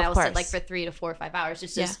off that. And I will sit like for 3 to 4 or 5 hours.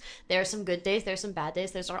 It's just, there are some good days, there's some bad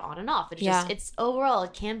days, there's on and off. It's just, it's overall,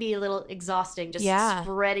 it can be a little exhausting just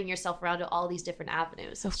spreading yourself around to all these different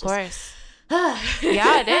avenues. Of course. Yeah,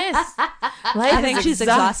 it is. Life I think she's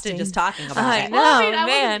exhausted just talking about it. I know,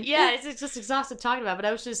 man. It's just exhausted talking about it, but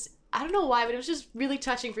I was just, I don't know why, but it was just really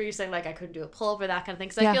touching for you saying like I couldn't do a pull-over, that kind of thing.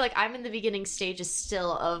 Because I feel like I'm in the beginning stages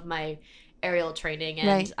still of my aerial training,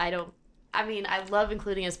 and I love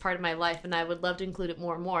including it as part of my life, and I would love to include it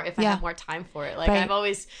more and more if I have more time for it. Like I've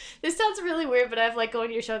always, this sounds really weird, but I've like going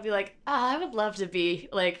to your show and be like, I would love to be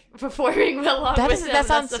like performing along with him. That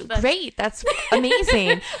sounds great. That's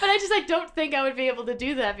amazing. But I don't think I would be able to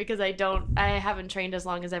do that because I haven't trained as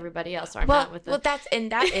long as everybody else. So I'm not with it.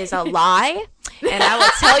 That is a lie, and I will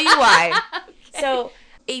tell you why. Okay. So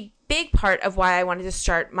a big part of why I wanted to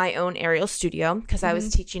start my own aerial studio, because I was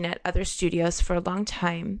teaching at other studios for a long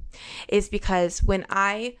time, is because when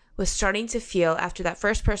I was starting to feel, after that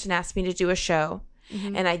first person asked me to do a show,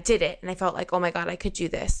 and I did it, and I felt like, oh my God, I could do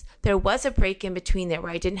this. There was a break in between there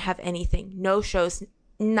where I didn't have anything, no shows,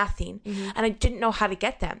 nothing. And I didn't know how to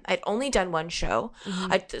get them. I'd only done one show.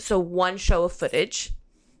 So one show of footage.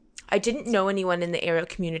 I didn't know anyone in the aerial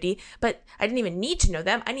community, but I didn't even need to know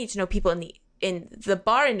them. I need to know people in the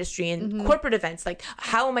bar industry and corporate events. Like,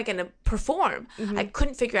 how am I going to perform? I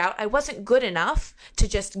couldn't figure out. I wasn't good enough to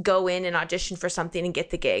just go in and audition for something and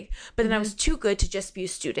get the gig. But then I was too good to just be a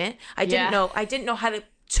student. I didn't know how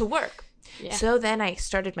to work. Yeah. So then I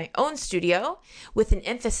started my own studio with an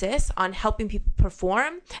emphasis on helping people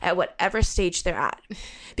perform at whatever stage they're at.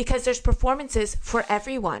 Because there's performances for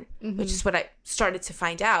everyone, which is what I started to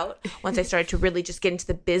find out once I started to really just get into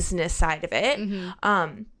the business side of it.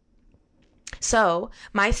 So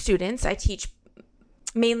my students, I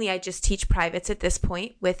just teach privates at this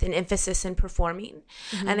point with an emphasis in performing.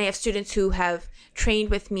 And I have students who have trained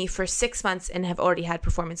with me for 6 months and have already had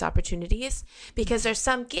performance opportunities, because there's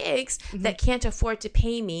some gigs that can't afford to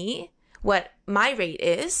pay me what my rate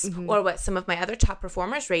is or what some of my other top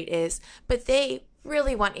performers' rate is, but they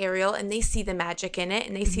really want aerial and they see the magic in it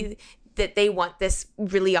and they see that they want this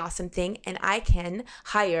really awesome thing, and I can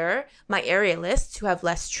hire my aerialists who have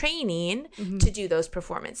less training to do those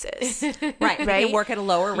performances. Right. They work at a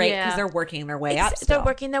lower rate because they're working their way up. They're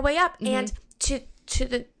working their way up. And to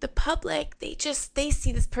the public, they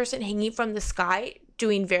see this person hanging from the sky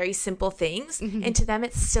doing very simple things, and to them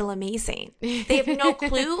it's still amazing. They have no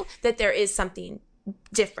clue that there is something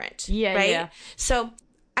different. Right? So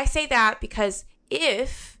I say that because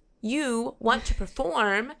if you want to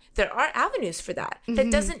perform, there are avenues for that.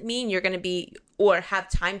 That doesn't mean you're going to be or have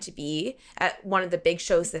time to be at one of the big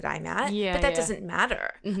shows that I'm at, but that doesn't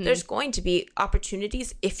matter. There's going to be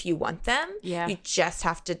opportunities if you want them. You just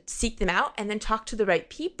have to seek them out and then talk to the right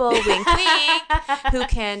people, wink, wink, who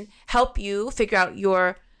can help you figure out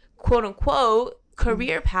your quote unquote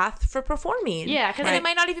career path for performing. And it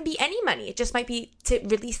might not even be any money. It just might be to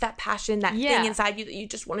release that passion, that thing inside you that you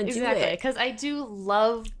just want to do it. Because I do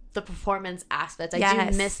love the performance aspect. I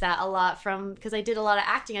do miss that a lot because I did a lot of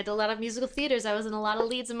acting. I did a lot of musical theaters. I was in a lot of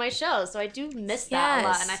leads in my shows. So I do miss that a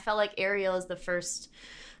lot. And I felt like aerial is the first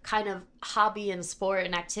kind of hobby and sport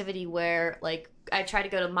and activity where like I try to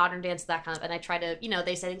go to modern dance, that kind of, and I try to,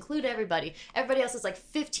 they said include everybody. Everybody else is like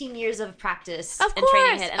 15 years of practice and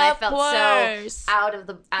training hit, and I felt so out of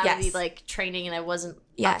the like training, and I wasn't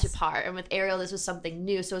up to par. And with aerial, this was something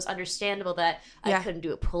new, so it was understandable that I couldn't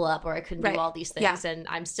do a pull up or I couldn't do all these things, and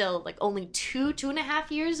I'm still like only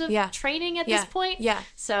 2.5 years of training at this point.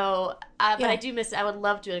 So, but I do miss it. I would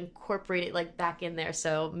love to incorporate it like back in there.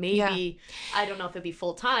 So maybe I don't know if it'd be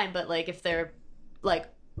full time, but like if they're like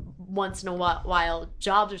once in a while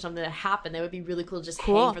jobs or something that happen, that would be really cool to just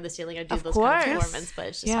hang from the ceiling and do those kind of performance. But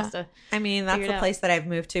it just has to, I mean, that's the place that I've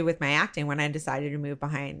moved to with my acting. When I decided to move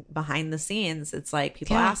behind the scenes, it's like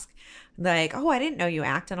people ask like, oh, I didn't know you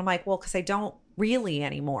act, and I'm like, well, because I don't really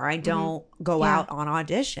anymore. I don't go out on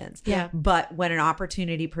auditions, but when an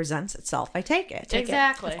opportunity presents itself, I take it.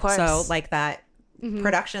 Exactly. Of course. So like that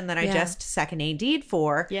production that I just second AD'd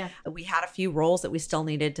for, we had a few roles that we still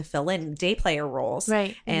needed to fill in, day player roles.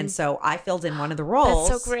 Right. And so I filled in one of the roles.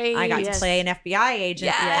 That's so great. I got to play an FBI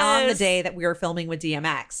agent on the day that we were filming with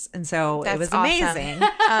DMX. And so it was amazing.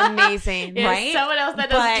 Amazing. Right? Someone else that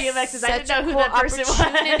does DMX is I didn't know who that person was.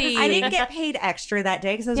 I didn't get paid extra that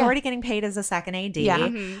day because I was already getting paid as a second AD.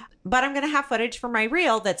 But I'm going to have footage for my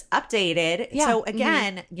reel that's updated. Yeah. So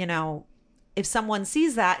again, you know, if someone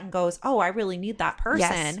sees that and goes, oh, I really need that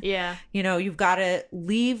person, you know, you've got to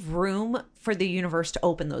leave room for the universe to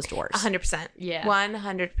open those doors. 100%. Yeah.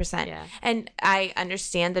 100%. Yeah. And I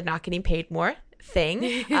understand the not getting paid more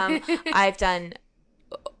thing. I've done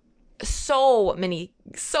so many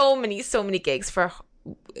gigs for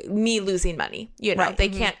me losing money. You know, they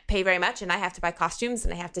can't pay very much and I have to buy costumes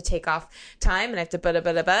and I have to take off time and I have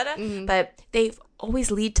to but they've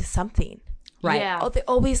always lead to something. Right. Yeah. Oh, they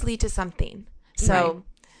always lead to something. So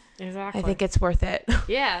Exactly. I think it's worth it.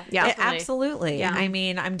 Yeah. Absolutely. Yeah. I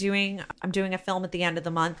mean, I'm doing a film at the end of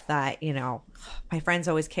the month that, you know, my friends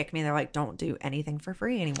always kick me. They're like, don't do anything for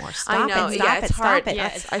free anymore. Stop I know. it. Stop it's it. hard. Stop it. Yeah, I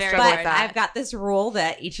it's struggle very with hard. But that. I've got this rule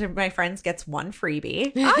that each of my friends gets one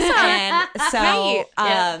freebie. Awesome. And so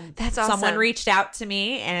That's awesome. someone reached out to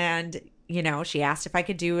me and, you know, she asked if I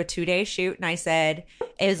could do a 2-day shoot. And I said,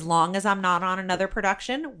 as long as I'm not on another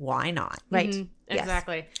production, why not? Right. Yes.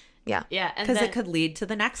 Exactly. Yeah. Yeah. Because it could lead to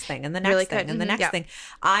the next thing and the next Really thing could. and the next thing.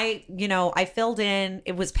 I filled in,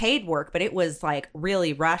 it was paid work, but it was like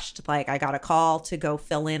really rushed. Like I got a call to go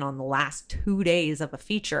fill in on the last 2 days of a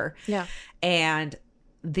feature. Yeah. And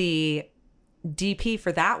the DP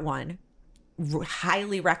for that one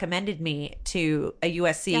highly recommended me to a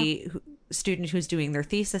USC student who's doing their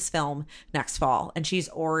thesis film next fall. And she's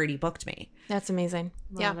already booked me. That's amazing.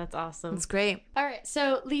 Wow, that's awesome. That's great. All right,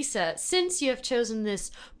 so Lisa, since you have chosen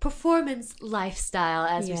this performance lifestyle,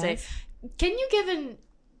 as we say, can you give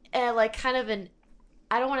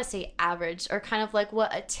I don't want to say average, or kind of like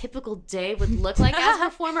what a typical day would look like as a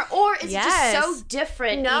performer, or is it just so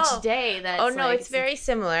different each day that it's very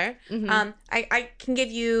similar. I can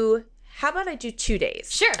give you. How about I do 2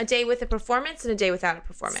 days? Sure. A day with a performance and a day without a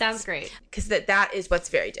performance. Sounds great. Because that is what's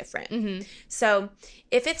very different. So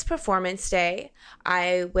if it's performance day,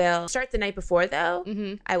 I will start the night before, though.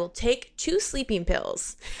 I will take 2 sleeping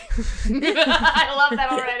pills. I love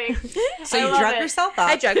that already. So you drug yourself up.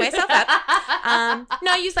 I drug myself up.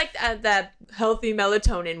 No, I use like the healthy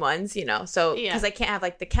melatonin ones, you know. So because I can't have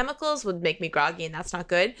like the chemicals would make me groggy and that's not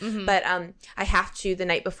good. But I have to the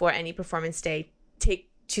night before any performance day take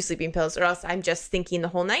 2 sleeping pills or else I'm just thinking the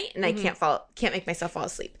whole night and I can't make myself fall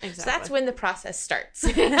asleep. Exactly. So that's when the process starts.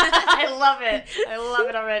 I love it. I love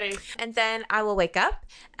it already. And then I will wake up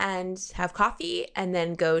and have coffee and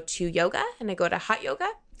then go to yoga, and I go to hot yoga,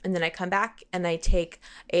 and then I come back and I take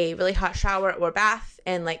a really hot shower or bath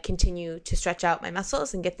and like continue to stretch out my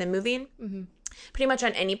muscles and get them moving. Pretty much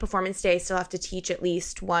on any performance day, I still have to teach at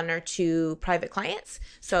least 1 or 2 private clients.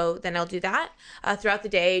 So then I'll do that throughout the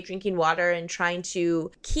day, drinking water and trying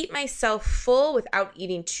to keep myself full without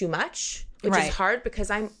eating too much, which is hard because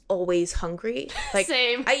I'm always hungry. Like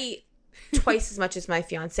Same. I eat twice as much as my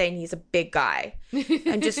fiance, and he's a big guy.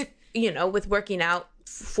 I'm just, you know, with working out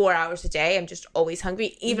 4 hours a day, I'm just always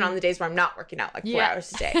hungry, even on the days where I'm not working out like 4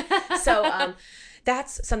 hours a day. So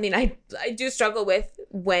that's something I do struggle with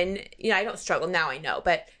when, you know, I don't struggle now, I know,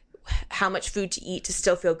 but how much food to eat to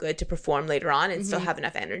still feel good to perform later on and still have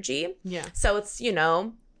enough energy. Yeah. So it's, you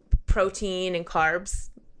know, protein and carbs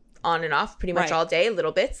on and off pretty much all day,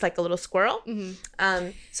 little bits, like a little squirrel.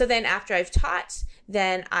 So then after I've taught,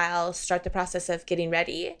 then I'll start the process of getting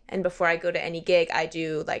ready. And before I go to any gig, I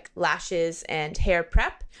do like lashes and hair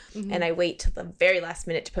prep. And I wait till the very last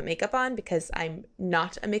minute to put makeup on because I'm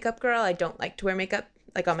not a makeup girl. I don't like to wear makeup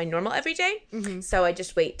like on my normal everyday. So I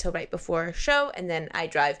just wait till right before show, and then I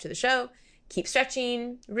drive to the show, keep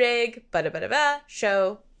stretching, rig,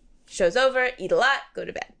 show's over, eat a lot, go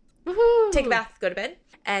to bed. Take a bath, go to bed.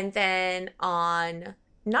 And then on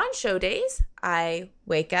non-show days, I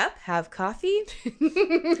wake up, have coffee,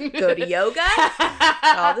 go to yoga,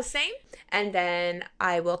 all the same. And then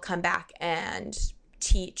I will come back and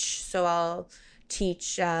teach. So I'll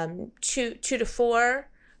teach 2 to 4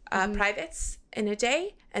 privates in a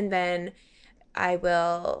day. And then I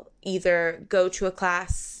will either go to a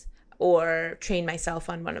class or train myself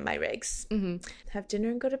on one of my rigs, have dinner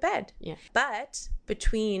and go to bed. Yeah. But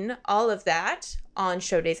between all of that, on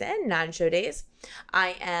show days and non-show days,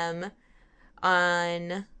 I am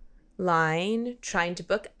online trying to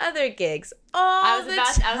book other gigs all the time. I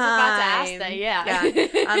was about to ask that, yeah.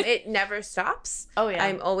 It never stops. Oh, yeah.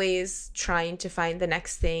 I'm always trying to find the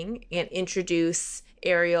next thing and introduce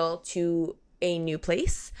Ariel to a new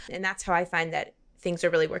place. And that's how I find that things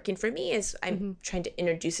are really working for me, is I'm trying to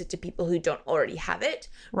introduce it to people who don't already have it,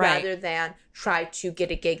 rather than try to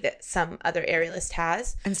get a gig that some other aerialist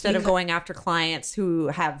has. Instead of going after clients who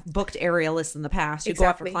have booked aerialists in the past, you go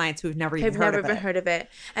after clients who've never even heard of it.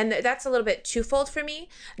 And that's a little bit twofold for me.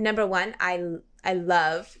 Number one, I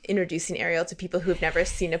love introducing aerial to people who've never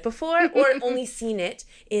seen it before or only seen it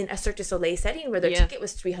in a Cirque du Soleil setting where their ticket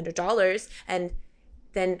was $300, and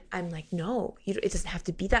then I'm like, no, it doesn't have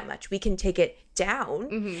to be that much. We can take it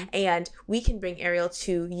down and we can bring aerial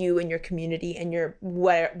to you and your community and your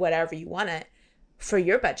whatever you want it for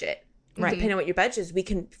your budget. Right. Depending on what your budget is, we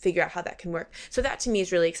can figure out how that can work. So that to me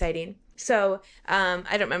is really exciting. So I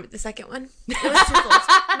don't remember the second one. It was too close.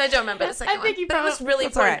 I don't remember the second one. But it was really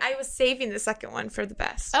important. I was saving the second one for the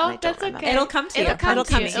best. Oh, that's okay. It'll come to you. It'll come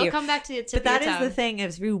to you. It'll come back to you. But that is the thing,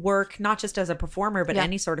 is you work not just as a performer, but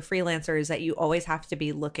any sort of freelancer, is that you always have to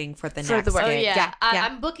be looking for the next work. gig.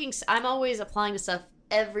 I'm booking. I'm always applying to stuff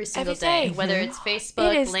every single day, whether it's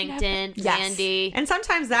Facebook, LinkedIn, Yandy. And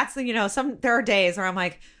sometimes that's, there are days where I'm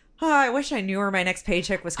like, oh, I wish I knew where my next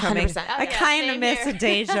paycheck was coming. I kind of miss a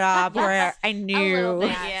day job where I knew.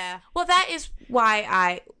 Well, that is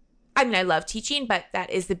why I love teaching, but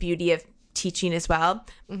that is the beauty of teaching as well.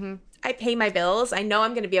 I pay my bills. I know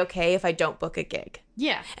I'm going to be okay if I don't book a gig.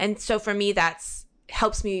 Yeah. And so for me, that's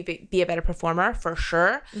helps me be a better performer for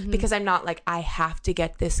sure, because I'm not like, I have to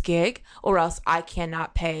get this gig or else I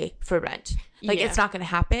cannot pay for rent. Like it's not going to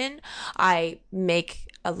happen. I make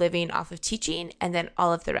a living off of teaching, and then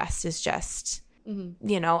all of the rest is just,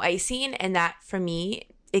 icing. And that for me,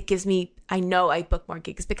 it gives me, I know I book more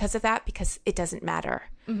gigs because of that, because it doesn't matter.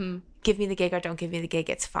 Give me the gig or don't give me the gig,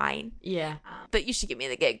 it's fine. Yeah. But you should give me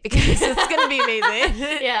the gig because it's going to be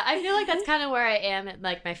amazing. Yeah, I feel like that's kind of where I am at,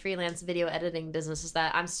 like, my freelance video editing business, is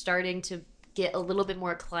that I'm starting to get a little bit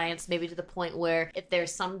more clients, maybe to the point where if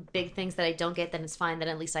there's some big things that I don't get, then it's fine, then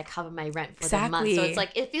at least I cover my rent for the month. So it's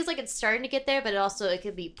like, it feels like it's starting to get there, but it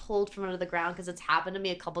could be pulled from under the ground, because it's happened to me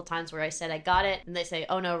a couple times where I said I got it and they say,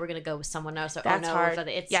 oh no, we're gonna go with someone else, or that's hard.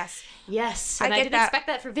 It's yes, and I didn't expect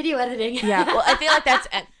that for video editing. Yeah, well, I feel like that's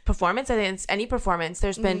performance. I think it's any performance.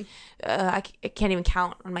 There's been I can't even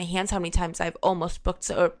count on my hands how many times I've almost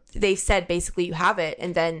booked, or they said basically you have it,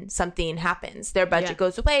 and then something happens, their budget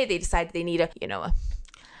goes away, they decide they need a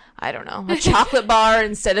chocolate bar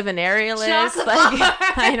instead of an aerialist.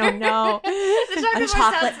 I don't know. The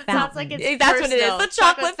chocolate fountain. Sounds like it's that's personal. what it is. The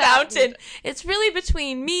chocolate fountain. It's really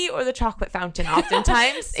between me or the chocolate fountain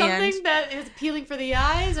oftentimes. Something that is appealing for the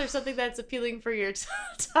eyes, or something that's appealing for your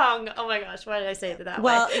tongue. Oh my gosh, why did I say it that way?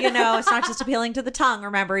 Well, it's not just appealing to the tongue.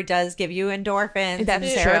 Remember, it does give you endorphins and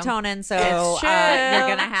serotonin, so you're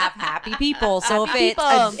gonna have happy people. So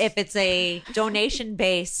if it's a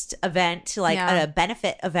donation-based event, like a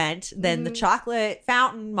benefit event, then the chocolate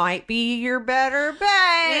fountain might be your better bet.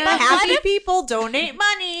 But happy people donate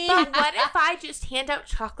money. But what if I just hand out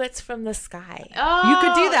chocolates from the sky? Oh, you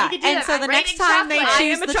could do that. And so the next time they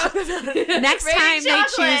choose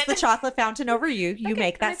the chocolate fountain over you, you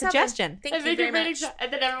make that suggestion. Thank you very much.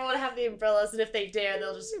 And then everyone will have the umbrellas, and if they dare,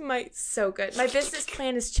 they'll just... So good. My business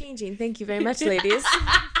plan is changing. Thank you very much, ladies.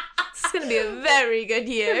 It's going to be a very good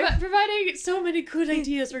year. Providing so many good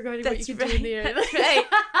ideas regarding what you can do in the area. That's right.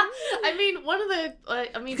 I mean, one of the...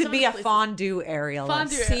 could be a fondue aerialist.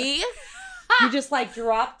 See? You just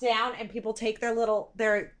drop down, and people take their little...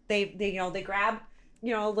 They grab...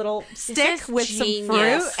 a little stick with some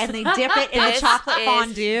fruit, and they dip it in the chocolate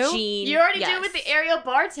fondue. You already do it with the aerial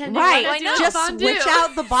bartending. Right. Just switch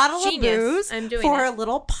out the bottle of booze for a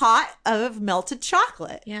little pot of melted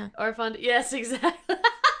chocolate. Yeah. Or fondue. Yes, exactly.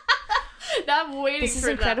 Now I'm waiting this is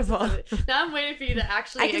incredible. Now I'm waiting for you to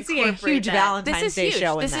actually I can see a huge Valentine's Day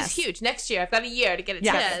show in this. This is huge. Next year. I've got a year to get it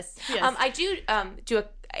together. Yes. I do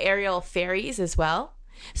aerial fairies as well.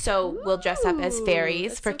 So we'll dress up as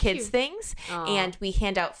fairies for kids' things, and we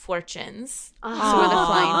hand out fortunes. So we're the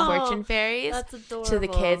flying fortune fairies to the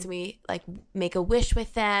kids. We make a wish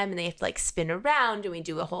with them, and they have to spin around, and we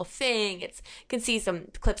do a whole thing. You can see some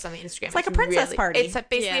clips on the Instagram. It's like a princess party. It's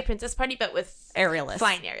basically a princess party, but with aerialists,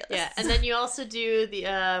 flying aerialists. Yeah, and then you also do the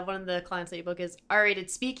one of the clients that you book is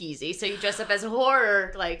R-rated speakeasy. So you dress up as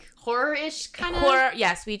horror-ish kind of horror.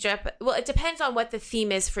 Yes, we dress. Well, it depends on what the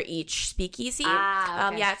theme is for each speakeasy.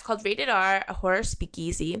 Okay. It's called Rated R, a horror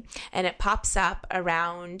speakeasy, and it pops up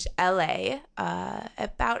around LA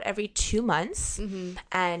about every 2 months.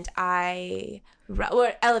 And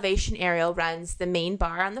Elevation Aerial runs the main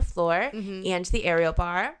bar on the floor and the aerial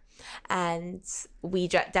bar. and we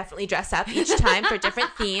definitely dress up each time for different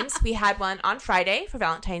themes. We had one on Friday for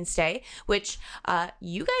Valentine's Day, which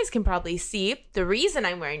you guys can probably see. The reason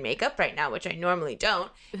I'm wearing makeup right now, which I normally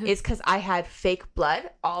don't, is because I had fake blood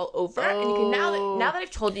all over. And you can now that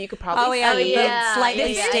I've told you, you could probably see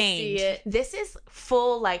slightly stained. This is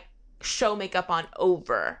full like show makeup on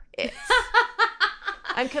over it.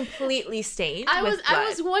 I'm completely stained. I with blood.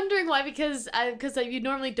 was wondering why, because you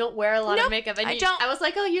normally don't wear a lot of makeup, and I don't. I was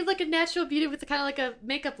like, oh, you look a natural beauty with kind of like a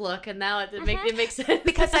makeup look, and now it makes sense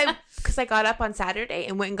because I got up on Saturday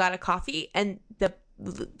and went and got a coffee, and the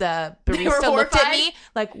barista looked at me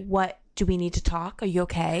like, "What? Do we need to talk? Are you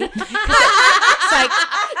okay?" It's like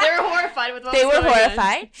they were horrified with what they was were going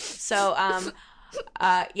horrified. on. So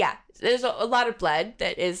yeah. There's a lot of blood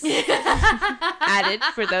that is added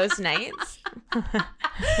for those nights. Oh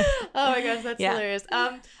my gosh, that's hilarious.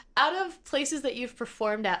 Out of places that you've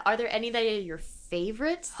performed at, are there any that are your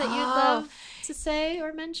favorites that you'd love to say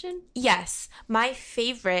or mention? Yes. My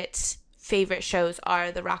favorite shows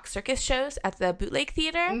are the Rock Circus shows at the Bootleg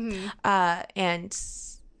Theater. And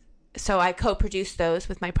so I co-produce those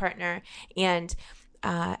with my partner, and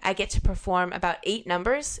I get to perform about 8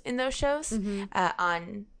 numbers in those shows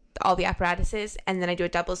on all the apparatuses, and then I do a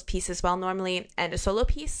doubles piece as well normally, and a solo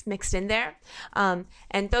piece mixed in there,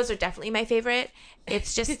 and those are definitely my favorite.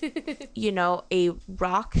 It's just a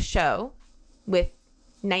rock show with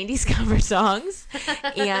 90s cover songs,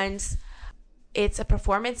 and it's a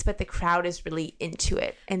performance, but the crowd is really into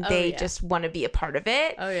it, and they just want to be a part of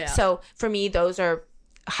it. So for me, those are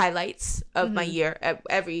highlights of my year.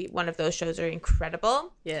 Every one of those shows are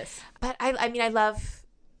incredible. Yes. But I mean, I love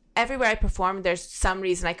everywhere I perform, there's some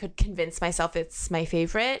reason I could convince myself it's my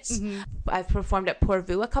favorite. I've performed at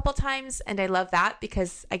Porvoo a couple times, and I love that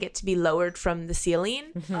because I get to be lowered from the ceiling,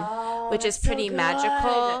 which is pretty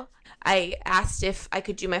magical. I asked if I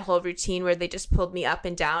could do my whole routine where they just pulled me up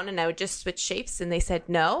and down and I would just switch shapes, and they said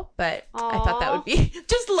no, but I thought that would be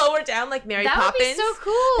just lower down like Mary Poppins. That would be so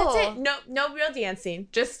cool. That's it. No real dancing,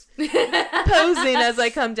 just posing as I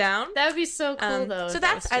come down. That would be so cool though. So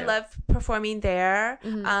I love performing there.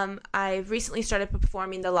 I've recently started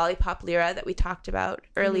performing the Lollipop Lyra that we talked about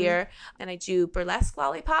earlier, and I do burlesque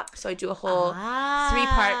lollipop. So I do a whole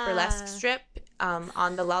 3-part burlesque strip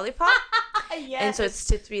on the lollipop. Yes. And so it's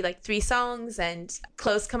to 3 songs, and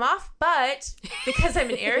clothes come off, but because I'm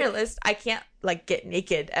an aerialist, I can't like get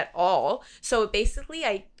naked at all. So basically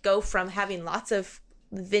I go from having lots of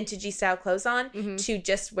vintagey style clothes on to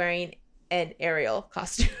just wearing an aerial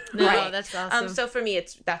costume. Right. Oh, that's awesome. So for me,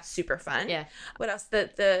 that's super fun. Yeah. What else?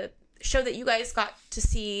 The show that you guys got to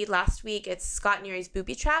see last week, it's Scott Neary's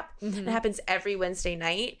Booby Trap. It happens every Wednesday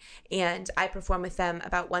night, and I perform with them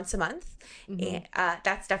about once a month. And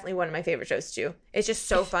that's definitely one of my favorite shows too. It's just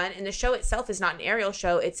so fun, and the show itself is not an aerial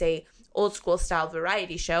show. It's a old school style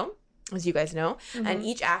variety show, as you guys know, and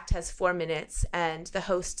each act has 4 minutes, and the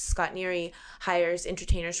host, Scott Neary, hires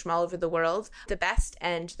entertainers from all over the world, the best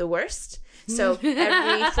and the worst. So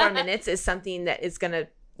every 4 minutes is something that is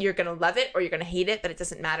you're gonna love it or you're gonna hate it, but it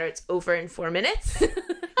doesn't matter. It's over in 4 minutes.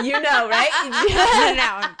 You know, right?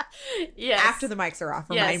 Now, yes. After the mics are off,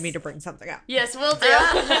 remind me to bring something up. Yes, we'll do.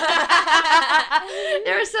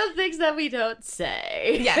 There are some things that we don't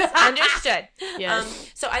say. Yes, understood.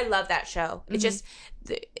 Yes. So I love that show. It's just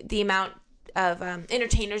the amount of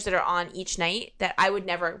entertainers that are on each night that I would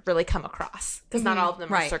never really come across, because not all of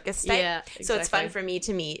them are circus type. Yeah, exactly. So it's fun for me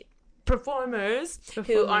to meet performers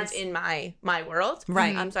who aren't in my world.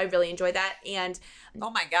 Right. So I really enjoy that. And oh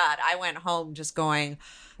my God, I went home just going,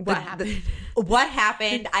 what happened? What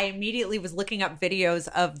happened? I immediately was looking up videos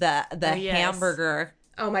of the hamburger.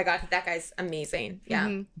 Oh my God, that guy's amazing.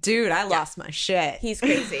 Yeah. Dude, I lost my shit. He's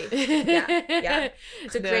crazy. Yeah.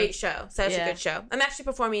 It's a great show. Such a good show. I'm actually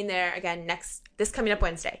performing there again this coming up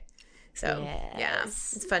Wednesday. So, yeah,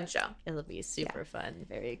 it's a fun show. It'll be super fun.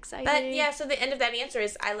 Very exciting. But, yeah, so the end of that answer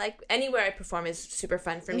is I like anywhere I perform is super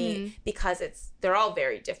fun for me because they're all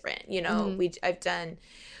very different. You know,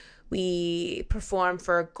 we perform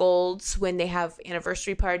for Golds when they have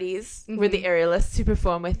anniversary parties. We're the aerialists who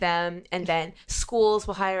perform with them. And then schools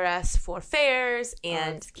will hire us for fairs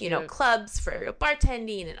and, clubs for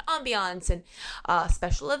bartending and ambiance and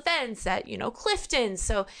special events at, Clifton.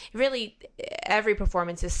 So really every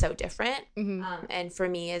performance is so different. And for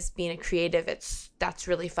me as being a creative, that's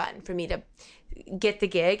really fun for me to get the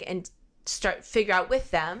gig and figure out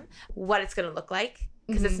with them what it's going to look like,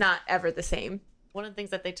 because it's not ever the same One of the things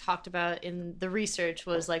that they talked about in the research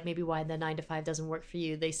was like maybe why the 9 to 5 doesn't work for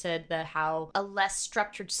you. They said that how a less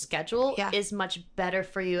structured schedule is much better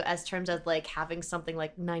for you as terms of like having something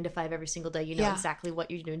like 9 to 5 every single day. You know exactly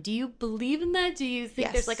what you're doing. Do you believe in that? Do you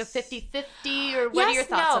think there's like a 50-50 or what are your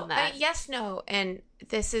thoughts on that? Yes, no. And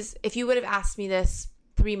this is, if you would have asked me this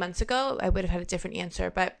 3 months ago, I would have had a different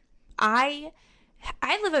answer. But I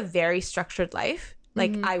live a very structured life.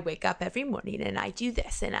 Like, I wake up every morning and I do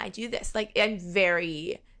this and I do this. Like, I'm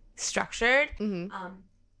very structured.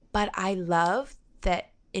 But I love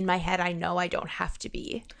that in my head, I know I don't have to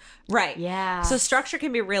be. Right. Yeah. So structure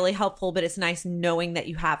can be really helpful, but it's nice knowing that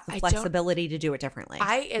you have the flexibility to do it differently.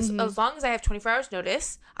 As long as I have 24 hours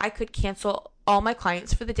notice, I could cancel all my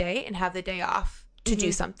clients for the day and have the day off to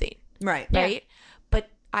do something. Right. Right. But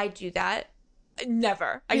I do that. I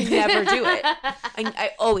never do it.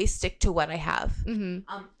 I always stick to what I have.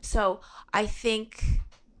 So I think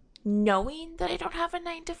knowing that I don't have a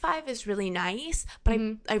 9 to 5 is really nice, but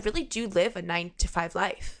I really do live a 9 to 5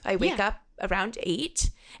 life. I wake up around 8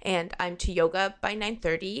 and I'm to yoga by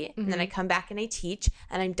 9:30 and then I come back and I teach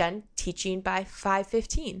and I'm done teaching by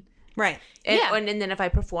 5:15. Right. And then if I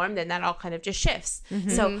perform, then that all kind of just shifts.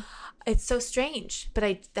 So it's so strange,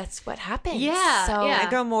 but that's what happens. Yeah. So I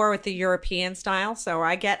go more with the European style. So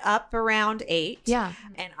I get up around 8. Yeah.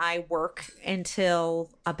 And I work until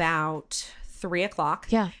about 3 o'clock.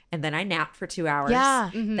 Yeah. And then I nap for 2 hours. Yeah.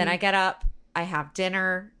 Then I get up. I have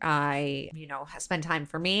dinner. I, spend time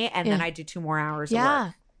for me. And then I do 2 more hours of work.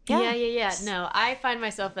 Yeah. No, I find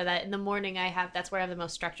myself that in the morning that's where I have the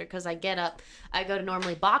most structure because I get up, I go to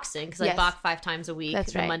normally boxing because I box 5 times a week.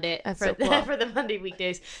 That's right. Monday That's for, so cool. for the Monday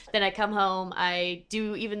weekdays. Then I come home, I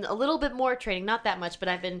do even a little bit more training, not that much, but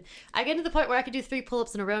I get to the point where I can do 3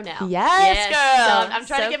 pull-ups in a row now. Yes, girl. So I'm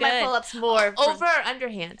trying to get my pull-ups more over or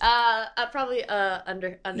underhand. Probably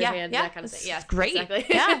underhand, that kind of thing. Yeah, great. Exactly.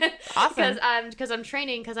 Yeah, awesome. Because I'm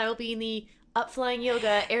training because I will be in the Up Flying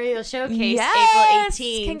Yoga Aerial Showcase April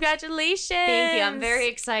 18th. Congratulations. Thank you. I'm very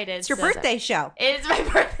excited. It's your birthday show. It is my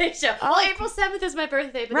birthday show. Well, April 7th is my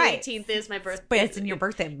birthday, but the 18th is my birthday. But it's in your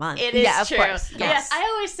birthday month. It is of true. Course. Yes. I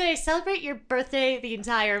always say celebrate your birthday the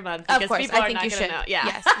entire month. Of Because course. people I are think not you gonna should. know. Yeah.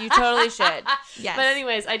 Yes, you totally should. Yes. But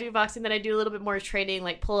anyways, I do boxing, then I do a little bit more training,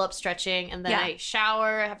 like pull-up, stretching, and then I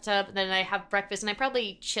shower, have tub, and then I have breakfast, and I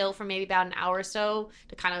probably chill for maybe about an hour or so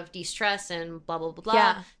to kind of de-stress and blah, blah, blah, blah.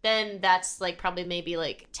 Yeah. Then that's like probably maybe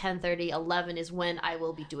like 10:30, 11 is when I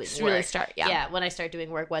will be doing work. Really start, when I start doing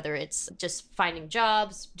work, whether it's just finding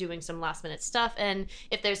jobs, doing some last minute stuff, and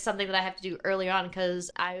if there's something that I have to do early on, because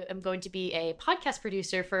I am going to be a podcast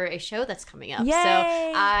producer for a show that's coming up. Yay. So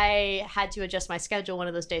I had to adjust my schedule one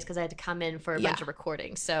of those days because I had to come in for a bunch of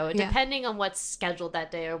recordings. So depending on what's scheduled that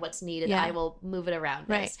day or what's needed, I will move it around.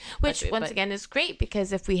 Right. Which once again is great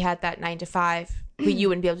because if we had that 9 to 5, you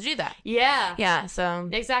wouldn't be able to do that. Yeah. Yeah. So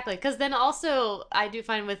exactly. Because then also I do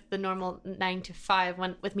find with the normal 9 to 5,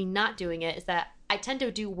 with me not doing it, is that I tend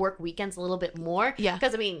to do work weekends a little bit more. Yeah.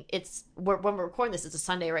 Because when we're recording this, it's a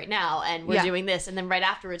Sunday right now, and we're doing this, and then right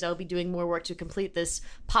afterwards I'll be doing more work to complete this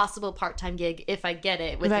possible part-time gig if I get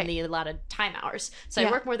it within the allotted time hours. So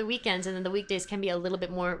I work more the weekends, and then the weekdays can be a little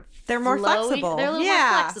bit more. They're more flexible. They're a little more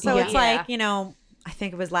flexible. So it's like I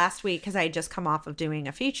think it was last week because I had just come off of doing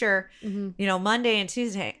a feature. Monday and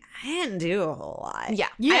Tuesday, I didn't do a whole lot. Yeah.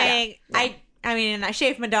 I mean, I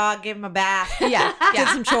shaved my dog, gave him a bath. Did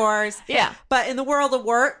some chores. Yeah. But in the world of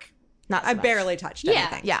work, I much. barely touched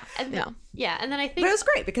anything. Yeah. And then I think But it was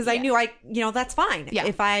great because I knew that's fine. Yeah.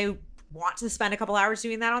 If I want to spend a couple hours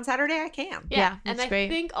doing that on Saturday, I can. Yeah, and that's I great.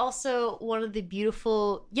 think also one of the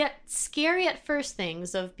beautiful yet scary at first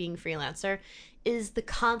things of being freelancer is the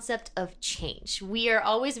concept of change. We are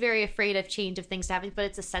always very afraid of change, of things happening, but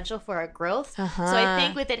it's essential for our growth. So I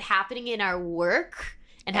think with it happening in our work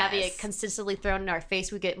and having it consistently thrown in our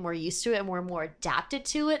face, we get more used to it and we're more adapted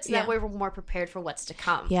to it, so that way we're more prepared for what's to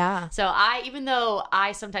come. Yeah. So even though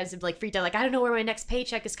I sometimes am like freaked out, like I don't know where my next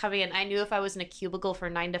paycheck is coming in. I knew if I was in a cubicle for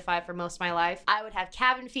 9 to 5 for most of my life, I would have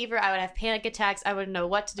cabin fever, I would have panic attacks, I wouldn't know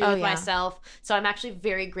what to do with myself. So I'm actually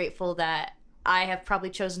very grateful that I have probably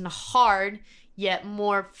chosen a hard yet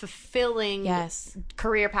more fulfilling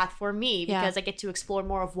career path for me, because I get to explore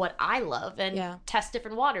more of what I love and test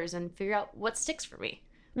different waters and figure out what sticks for me.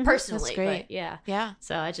 Personally. That's great. But Yeah.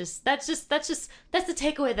 So that's the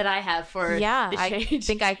takeaway that I have for the change. I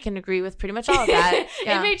think I can agree with pretty much all of that.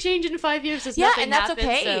 It may change in 5 years as nothing and that's happens,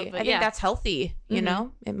 okay. so, I think that's healthy. You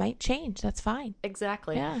know, it might change. That's fine.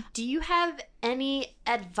 Exactly. Yeah. Do you have any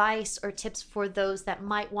advice or tips for those that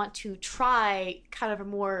might want to try kind of a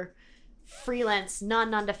more freelance,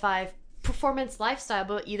 non-9 to 5 performance lifestyle,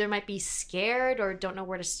 but either might be scared or don't know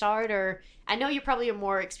where to start, or I know you probably are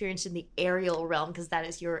more experienced in the aerial realm because that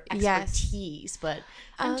is your expertise, but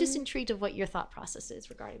I'm just intrigued of what your thought process is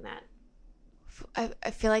regarding that. I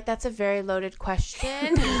feel like that's a very loaded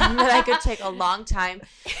question that I could take a long time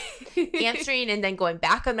answering and then going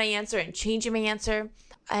back on my answer and changing my answer.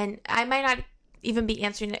 And I might not even be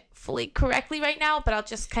answering it fully correctly right now, but I'll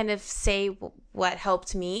just kind of say what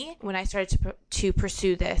helped me when I started to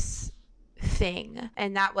pursue this thing.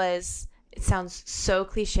 And that was, it sounds so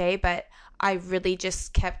cliche, but I really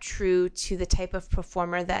just kept true to the type of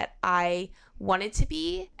performer that I wanted to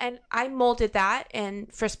be, and I molded that.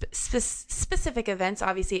 And for specific events,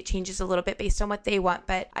 obviously it changes a little bit based on what they want,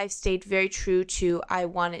 but I've stayed very true to, I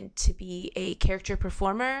wanted to be a character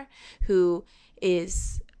performer who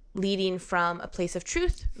is leading from a place of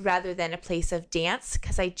truth rather than a place of dance,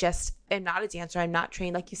 because I just am not a dancer. I'm not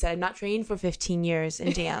trained, like you said, I'm not trained for 15 years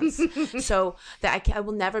in dance. So that I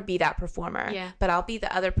will never be that performer, but I'll be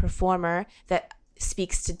the other performer that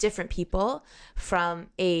speaks to different people from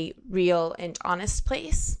a real and honest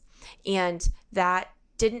place. And that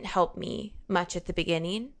didn't help me much at the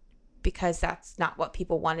beginning because that's not what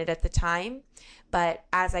people wanted at the time. But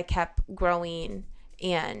as I kept growing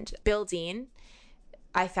and building,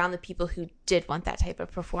 I found the people who did want that type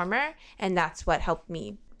of performer, and that's what helped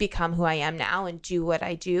me become who I am now and do what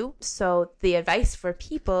I do. So the advice for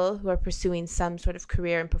people who are pursuing some sort of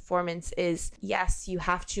career in performance is, yes, you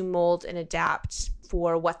have to mold and adapt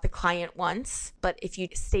for what the client wants. But if you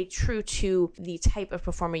stay true to the type of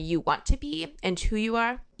performer you want to be and who you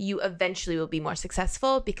are, you eventually will be more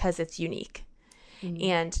successful because it's unique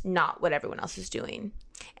and not what everyone else is doing.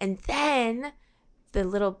 And then the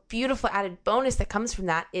little beautiful added bonus that comes from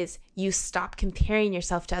that is you stop comparing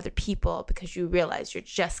yourself to other people because you realize you're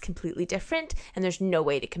just completely different and there's no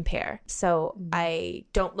way to compare. So I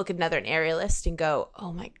don't look at another aerialist and go,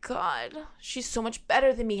 oh my God, she's so much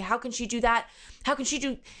better than me. How can she do that? How can she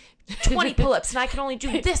do 20 pull-ups and I can only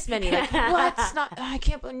do this many? Like, what? Not, I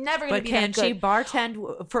can't, I'm never going to be that good. But can she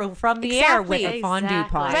bartend from the air with a fondue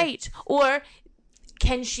pie? Right. Or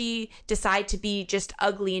can she decide to be just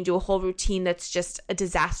ugly and do a whole routine that's just a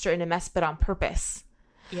disaster and a mess, but on purpose?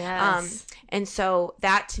 Yes. And so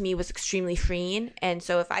that to me was extremely freeing. And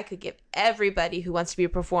so if I could give everybody who wants to be a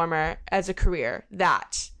performer as a career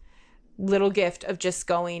that little gift of just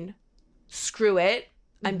going, screw it,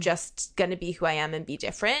 I'm just going to be who I am and be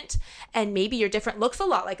different. And maybe your different looks a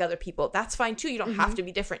lot like other people. That's fine too. You don't have to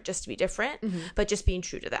be different just to be different, but just being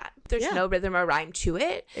true to that. There's no rhythm or rhyme to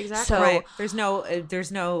it. Exactly. So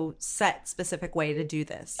there's no set specific way to do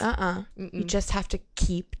this. You just have to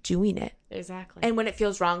keep doing it. Exactly. And when it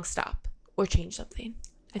feels wrong, stop or change something.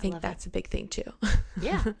 I think that's a big thing too.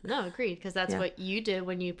 Yeah, no, agreed. Because that's what you did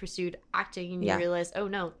when you pursued acting and you realized, oh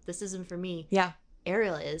no, this isn't for me. Yeah.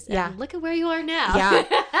 Ariel is. And look at where you are now.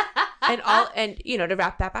 Yeah. And you know, to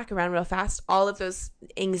wrap that back around real fast, all of those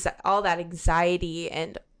all that anxiety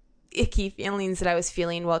and icky feelings that I was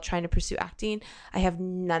feeling while trying to pursue acting, I have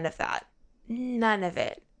none of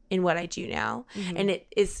it in what I do now. And it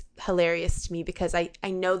is hilarious to me because I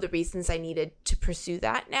know the reasons I needed to pursue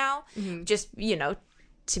that now, just, you know,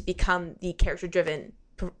 to become the character driven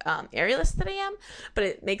aerialist that I am, but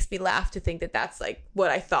it makes me laugh to think that that's like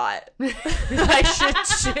what I thought I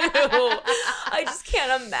should do. I just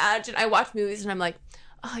can't imagine. I watch movies and I'm like,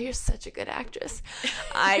 oh, you're such a good actress.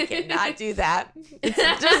 I cannot do that. It's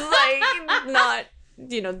just like not,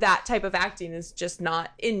 you know, that type of acting is just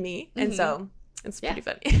not in me. And so it's pretty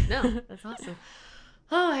funny. No, that's awesome.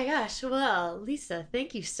 Oh my gosh. Well, Lisa,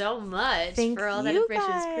 thank you so much for all that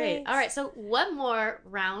information. It's great. All right. So one more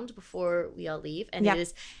round before we all leave, and it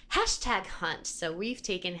is hashtag hunt. So we've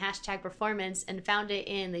taken hashtag performance and found it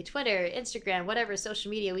in the Twitter, Instagram, whatever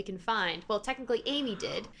social media we can find. Well, technically Amy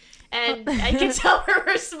did. And I can tell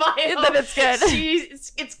her smile that it's good.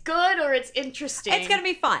 It's good or it's interesting. It's going to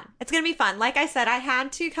be fun. It's going to be fun. Like I said, I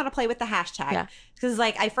had to kind of play with the hashtag. Yeah. Because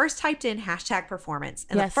like I first typed in hashtag performance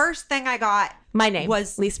and the first thing I got my name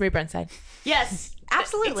was Lisa Marie Burnside. Yes.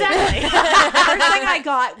 Absolutely. Exactly. The first thing I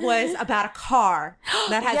got was about a car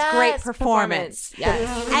that has great performance.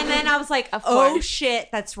 Yes. And then I was like, oh shit,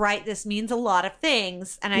 that's right. This means a lot of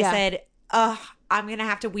things. And I said, I'm going to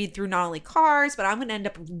have to weed through not only cars, but I'm going to end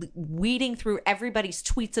up weeding through everybody's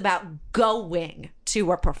tweets about going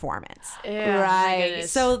to a performance. Yeah, right.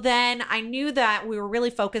 So then I knew that we were really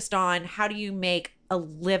focused on how do you make a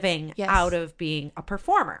living out of being a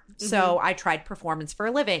performer. So I tried performance for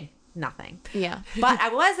a living. Nothing. Yeah. But I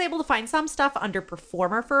was able to find some stuff under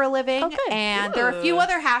performer for a living. Okay. And there are a few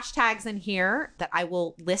other hashtags in here that I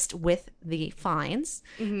will list with the finds.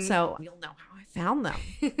 So you'll know how I found them.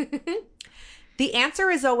 The answer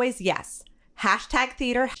is always yes. Hashtag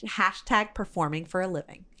theater, hashtag performing for a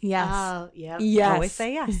living. Yes. Oh, yep. Yes. Always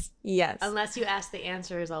say yes. Yes. Unless you ask, the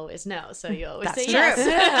answer is always no. So you always That's say true.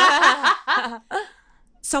 yes.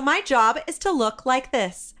 So my job is to look like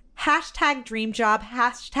this. Hashtag dream job,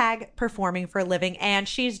 hashtag performing for a living. And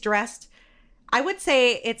she's dressed, I would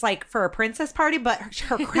say it's like for a princess party, but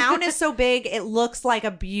her crown is so big, it looks like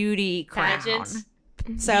a beauty crown. Pageant.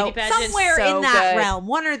 So Beauty pageant. somewhere So in that good. realm,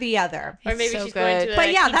 one or the other. Or maybe so she's going good. to a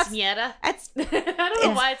But yeah, that's- quinceañera. It's I don't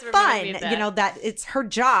know why it's reminding me of fun, that. you know, that it's her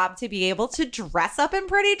job to be able to dress up in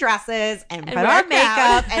pretty dresses and put wear on a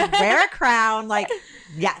makeup and wear a crown. Like,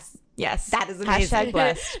 yes, Yes. that is amazing. Hashtag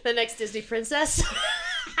blessed. The next Disney princess.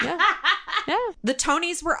 Yeah. Yeah. The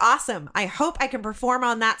Tonys were awesome. I hope I can perform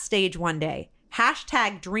on that stage one day.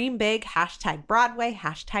 Hashtag dream big, hashtag Broadway,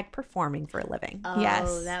 hashtag performing for a living. Oh,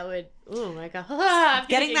 Yes. that would. Oh my god. I'm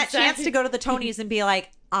Getting that excited. chance to go to the Tonys and be like,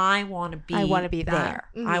 I want to be I wanna be that.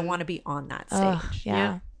 there. I want to be on that stage. Ugh,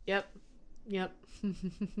 yeah. Yep.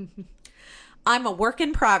 I'm a work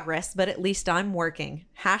in progress, but at least I'm working.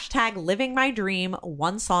 Hashtag living my dream,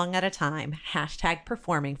 one song at a time. Hashtag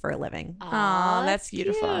performing for a living. Aw, that's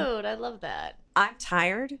beautiful. Cute. I love that. I'm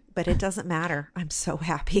tired, but it doesn't matter. I'm so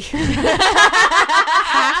happy.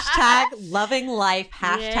 Hashtag loving life.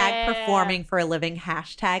 Hashtag Yeah. performing for a living.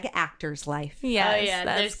 Hashtag actor's life. Yes, Oh yeah,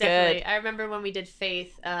 that's there's good. definitely. I remember when we did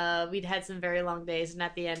Faith, we'd had some very long days, and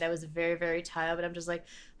at the end, I was very, very tired. But I'm just like,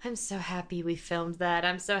 I'm so happy we filmed that.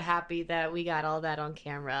 I'm so happy that we got all that on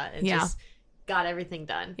camera and Yeah. just got everything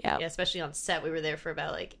done. Yep. Yeah, especially on set, we were there for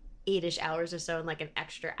about like 8-ish hours or so, and like an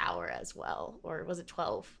extra hour as well, or was it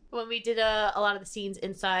 12? When we did a lot of the scenes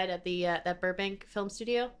inside at the that Burbank film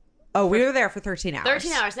studio. Oh, we were there for 13 hours.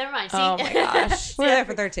 13 hours. Never mind. See? Oh my gosh. We were there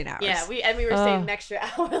for 13 hours. Yeah, we were staying an extra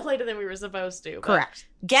hour later than we were supposed to. but- Correct.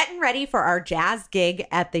 Getting ready for our jazz gig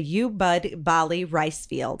at the U Bud Bali rice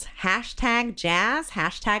fields. Hashtag jazz.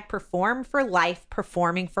 Hashtag perform for life.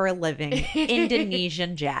 Performing for a living.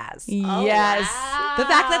 Indonesian jazz. Oh, Yes. wow. The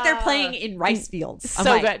fact that they're playing in rice fields. I'm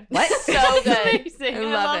So like, good. What? So good. Amazing. I I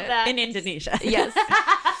love love it. that. In Indonesia. Yes.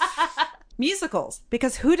 Musicals.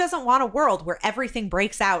 Because who doesn't want a world where everything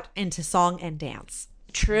breaks out into song and dance?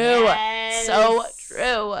 True. Yes. So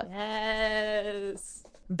true. Yes.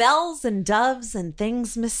 Bells and doves and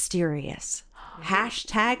things mysterious.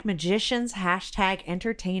 Hashtag magicians. Hashtag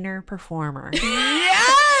entertainer performer.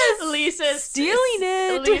 Yes. Lisa's Stealing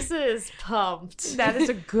it. Lisa is pumped. That is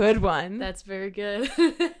a good one. That's very good.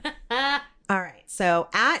 All right. So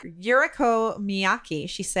at Yuriko Miyake,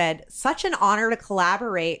 she said, such an honor to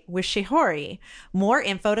collaborate with Shihori. More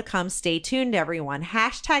info to come. Stay tuned, everyone.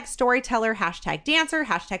 Hashtag storyteller, hashtag dancer,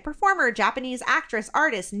 hashtag performer, Japanese actress,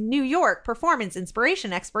 artist, New York, performance,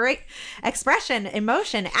 inspiration, expression,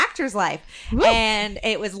 emotion, actor's life. Woo. And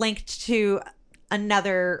it was linked to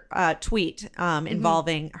another tweet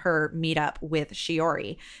involving her meetup with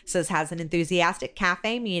Shiori. It says, has an enthusiastic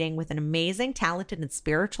cafe meeting with an amazing, talented, and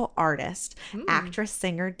spiritual artist, actress,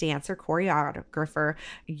 singer, dancer, choreographer,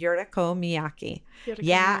 Yuriko Miyake.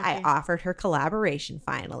 I offered her collaboration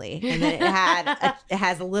finally. And then it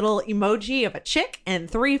has a little emoji of a chick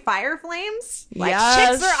and 3 fire flames. Like,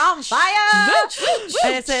 Yes. chicks are on fire.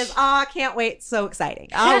 And it says, oh, can't wait. So exciting.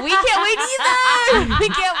 Oh, we can't wait either. We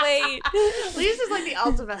can't wait. Lisa's like the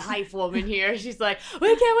ultimate hype woman here. She's like, we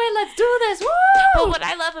can't wait. Let's do this. Woo! But what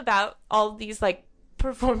I love about all these like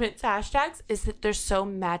performance hashtags is that they're so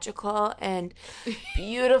magical and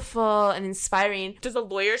beautiful and inspiring. Does a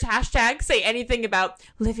lawyer's hashtag say anything about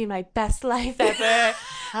living my best life ever?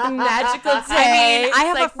 Magical day. I mean, I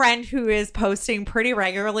have Like, a friend who is posting pretty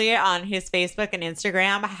regularly on his Facebook and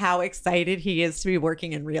Instagram how excited he is to be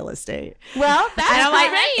working in real estate. well, that's And I'm like,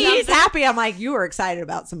 great. he's happy. I'm like, you were excited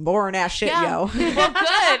about some boring ass shit, Yeah. yo. Well,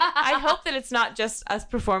 good. I hope that it's not just us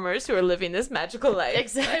performers who are living this magical life.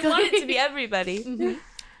 Exactly. I want it to be everybody.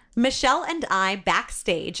 Michelle and I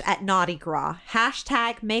backstage at Naughty Gras.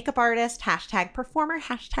 Hashtag makeup artist, hashtag performer,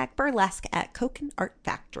 hashtag burlesque at Coken Art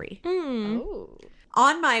Factory. Ooh.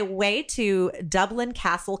 On my way to Dublin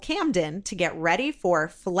Castle Camden to get ready for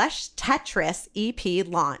Flesh Tetris EP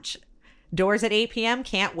launch. Doors at 8 p.m.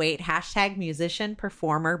 Can't wait. Hashtag musician,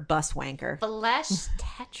 performer, bus wanker. Flesh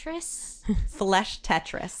Tetris. Flesh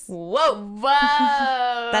Tetris. Whoa.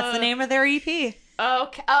 Whoa. That's the name of their EP.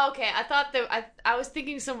 Okay. Okay. I thought that I was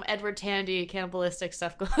thinking some Edward Tandy cannibalistic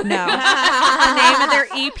stuff going on. No. The name of their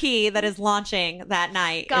EP that is launching that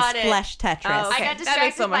night Got is it. Flesh Tetris. Oh, I okay. got That makes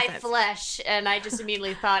distracted so much by sense. Flesh, and I just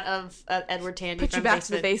immediately thought of Edward Tandy. Put you from back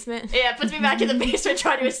to the Basement. basement. Yeah, puts me back in the basement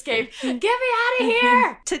trying to escape. Get me out of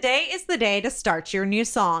here! Today is the day to start your new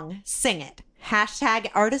song. Sing it. Hashtag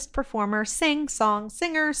artist, performer, sing, song,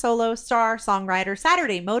 singer, solo, star, songwriter,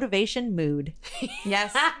 Saturday motivation, mood.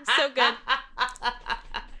 Yes. So good.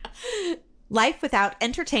 Life without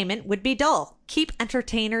entertainment would be dull. Keep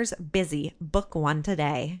entertainers busy. Book one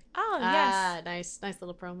today. Oh, yes. Nice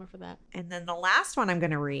little promo for that. And then the last one I'm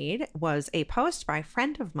going to read was a post by a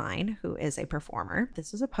friend of mine who is a performer.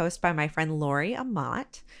 This was a post by my friend Lori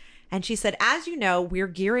Amat. And she said, as you know, we're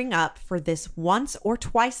gearing up for this once or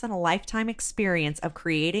twice in a lifetime experience of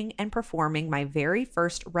creating and performing my very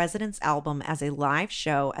first Residence album as a live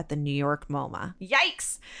show at the New York MoMA.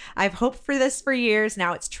 Yikes! I've hoped for this for years.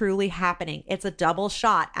 Now it's truly happening. It's a double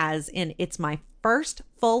shot, as in it's my first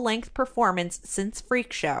full-length performance since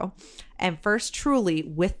Freak Show, and first truly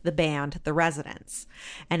with the band The Residents.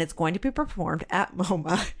 And it's going to be performed at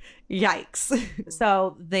MoMA. Yikes.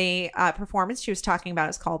 So the performance she was talking about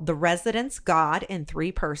is called The Residents God in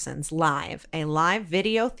 3 Persons Live, a live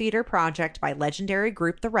video theater project by legendary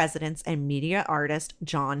group The Residents and media artist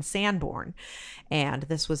John Sanborn. And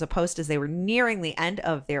this was a post as they were nearing the end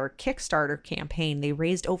of their Kickstarter campaign. They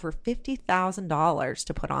raised over $50,000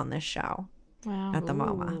 to put on this show. Wow. At the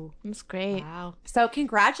MoMA. That's great. Wow. So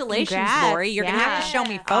congratulations, Congrats. Lori. You're going to have to show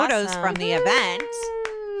me photos Awesome. from the event.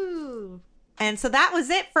 Ooh. And so that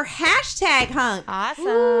was it for hashtag Hunk.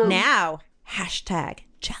 Awesome. Now, hashtag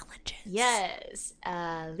challenges. Yes.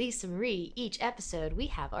 Lisa Marie, each episode we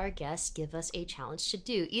have our guests give us a challenge to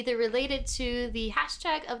do, either related to the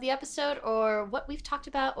hashtag of the episode or what we've talked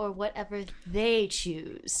about or whatever they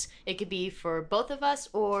choose. It could be for both of us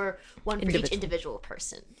or one for each individual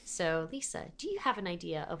person. So Lisa, do you have an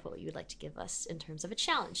idea of what you would like to give us in terms of a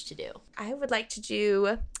challenge to do? I would like to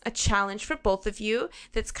do a challenge for both of you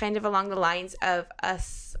that's kind of along the lines of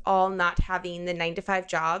us all not having the 9-to-5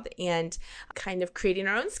 job and kind of creating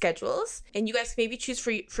our own schedules. And you guys can maybe choose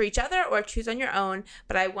for each other or choose on your own.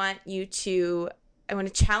 But I want to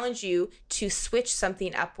challenge you to switch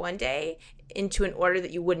something up one day into an order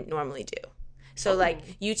that you wouldn't normally do. So like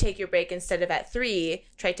you take your break instead of at 3,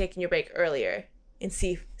 try taking your break earlier and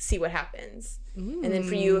see what happens. And then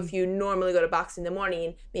for you, if you normally go to boxing in the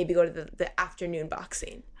morning, maybe go to the afternoon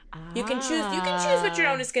boxing. You can choose what your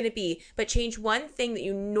own is going to be, but change one thing that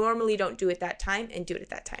you normally don't do at that time and do it at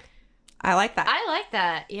that time. I like that. I like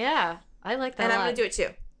that. Yeah. I like that. And I'm going to do it too.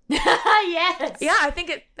 Yes. Yeah, I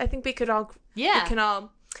think we could all we can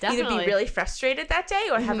all definitely either be really frustrated that day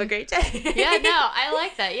or have a great day. Yeah, no, I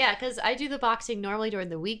like that. Yeah, because I do the boxing normally during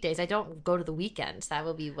the weekdays. I don't go to the weekends. That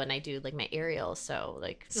will be when I do like my aerial. So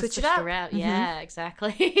like switch it up around. Mm-hmm. Yeah,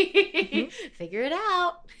 exactly. Figure it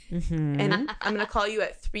out. Mm-hmm. And I'm gonna call you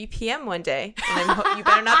at 3 p.m. one day, and you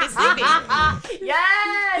better not be sleeping.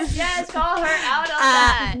 Yes, call her out on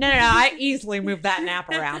that. No, I easily move that nap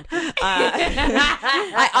around.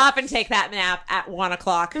 I often take that nap at 1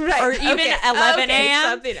 o'clock or even 11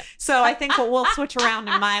 a.m. So I think what we'll switch around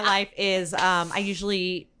in my life is I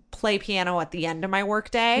usually play piano at the end of my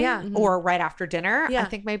workday or right after dinner. I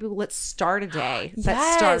think maybe let's start a day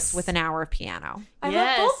that starts with an hour of piano. I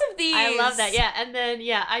love both of these. I love that. Yeah, and then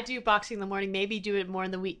I do boxing in the morning. Maybe do it more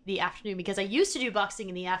in the afternoon because I used to do boxing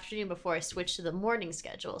in the afternoon before I switched to the morning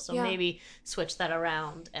schedule. So maybe switch that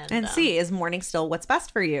around and see, is morning still what's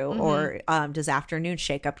best for you, or does afternoon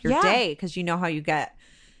shake up your day? Because you know how you get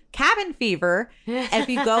cabin fever. If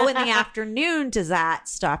you go in the afternoon, does that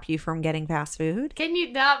stop you from getting fast food? Can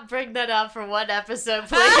you not bring that up for one episode,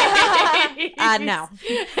 please? No.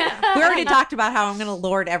 We already talked about how I'm going to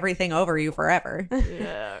lord everything over you forever.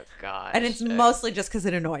 Oh, gosh. And it's mostly just because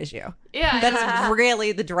it annoys you. Yeah. That's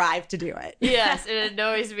really the drive to do it. Yes, it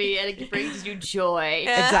annoys me and it brings you joy.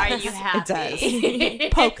 Are you happy? It does.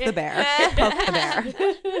 Poke the bear. Poke the bear.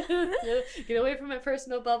 Get away from my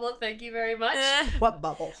personal bubble. Thank you very much. What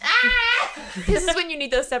bubble? This is when you need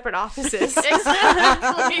those separate offices.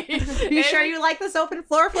 Exactly. You sure you like this open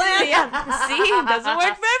floor plan? Yeah. See, it doesn't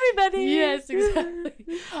work for everybody. Yes, exactly.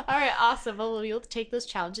 All right, awesome. Well, we'll take those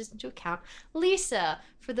challenges into account. Lisa,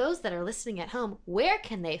 for those that are listening at home, where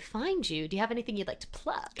can they find you? Do you have anything you'd like to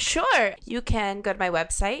plug? Sure. You can go to my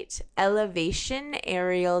website,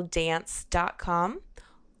 elevationaerialdance.com.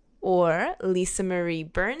 or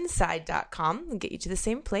LisaMarieBurnside.com will get you to the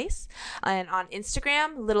same place. And on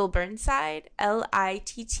Instagram, Little Burnside,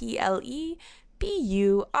 LittleBurnside.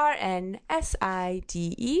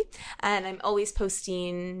 And I'm always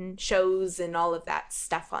posting shows and all of that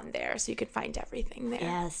stuff on there, so you can find everything there.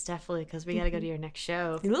 Yes, definitely, because we got to go to your next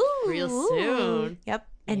show Ooh. real soon. Yep.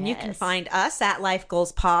 And you can find us at Life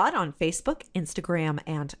Goals Pod on Facebook, Instagram,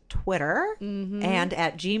 and Twitter, and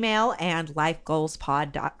at Gmail and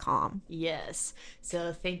lifegoalspod.com. Yes.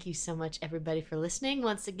 So thank you so much, everybody, for listening.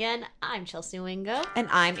 Once again, I'm Chelsea Wingo. And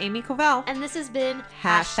I'm Amy Covell. And this has been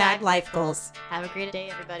 #LifeGoals. Have a great day,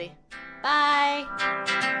 everybody.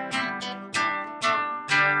 Bye.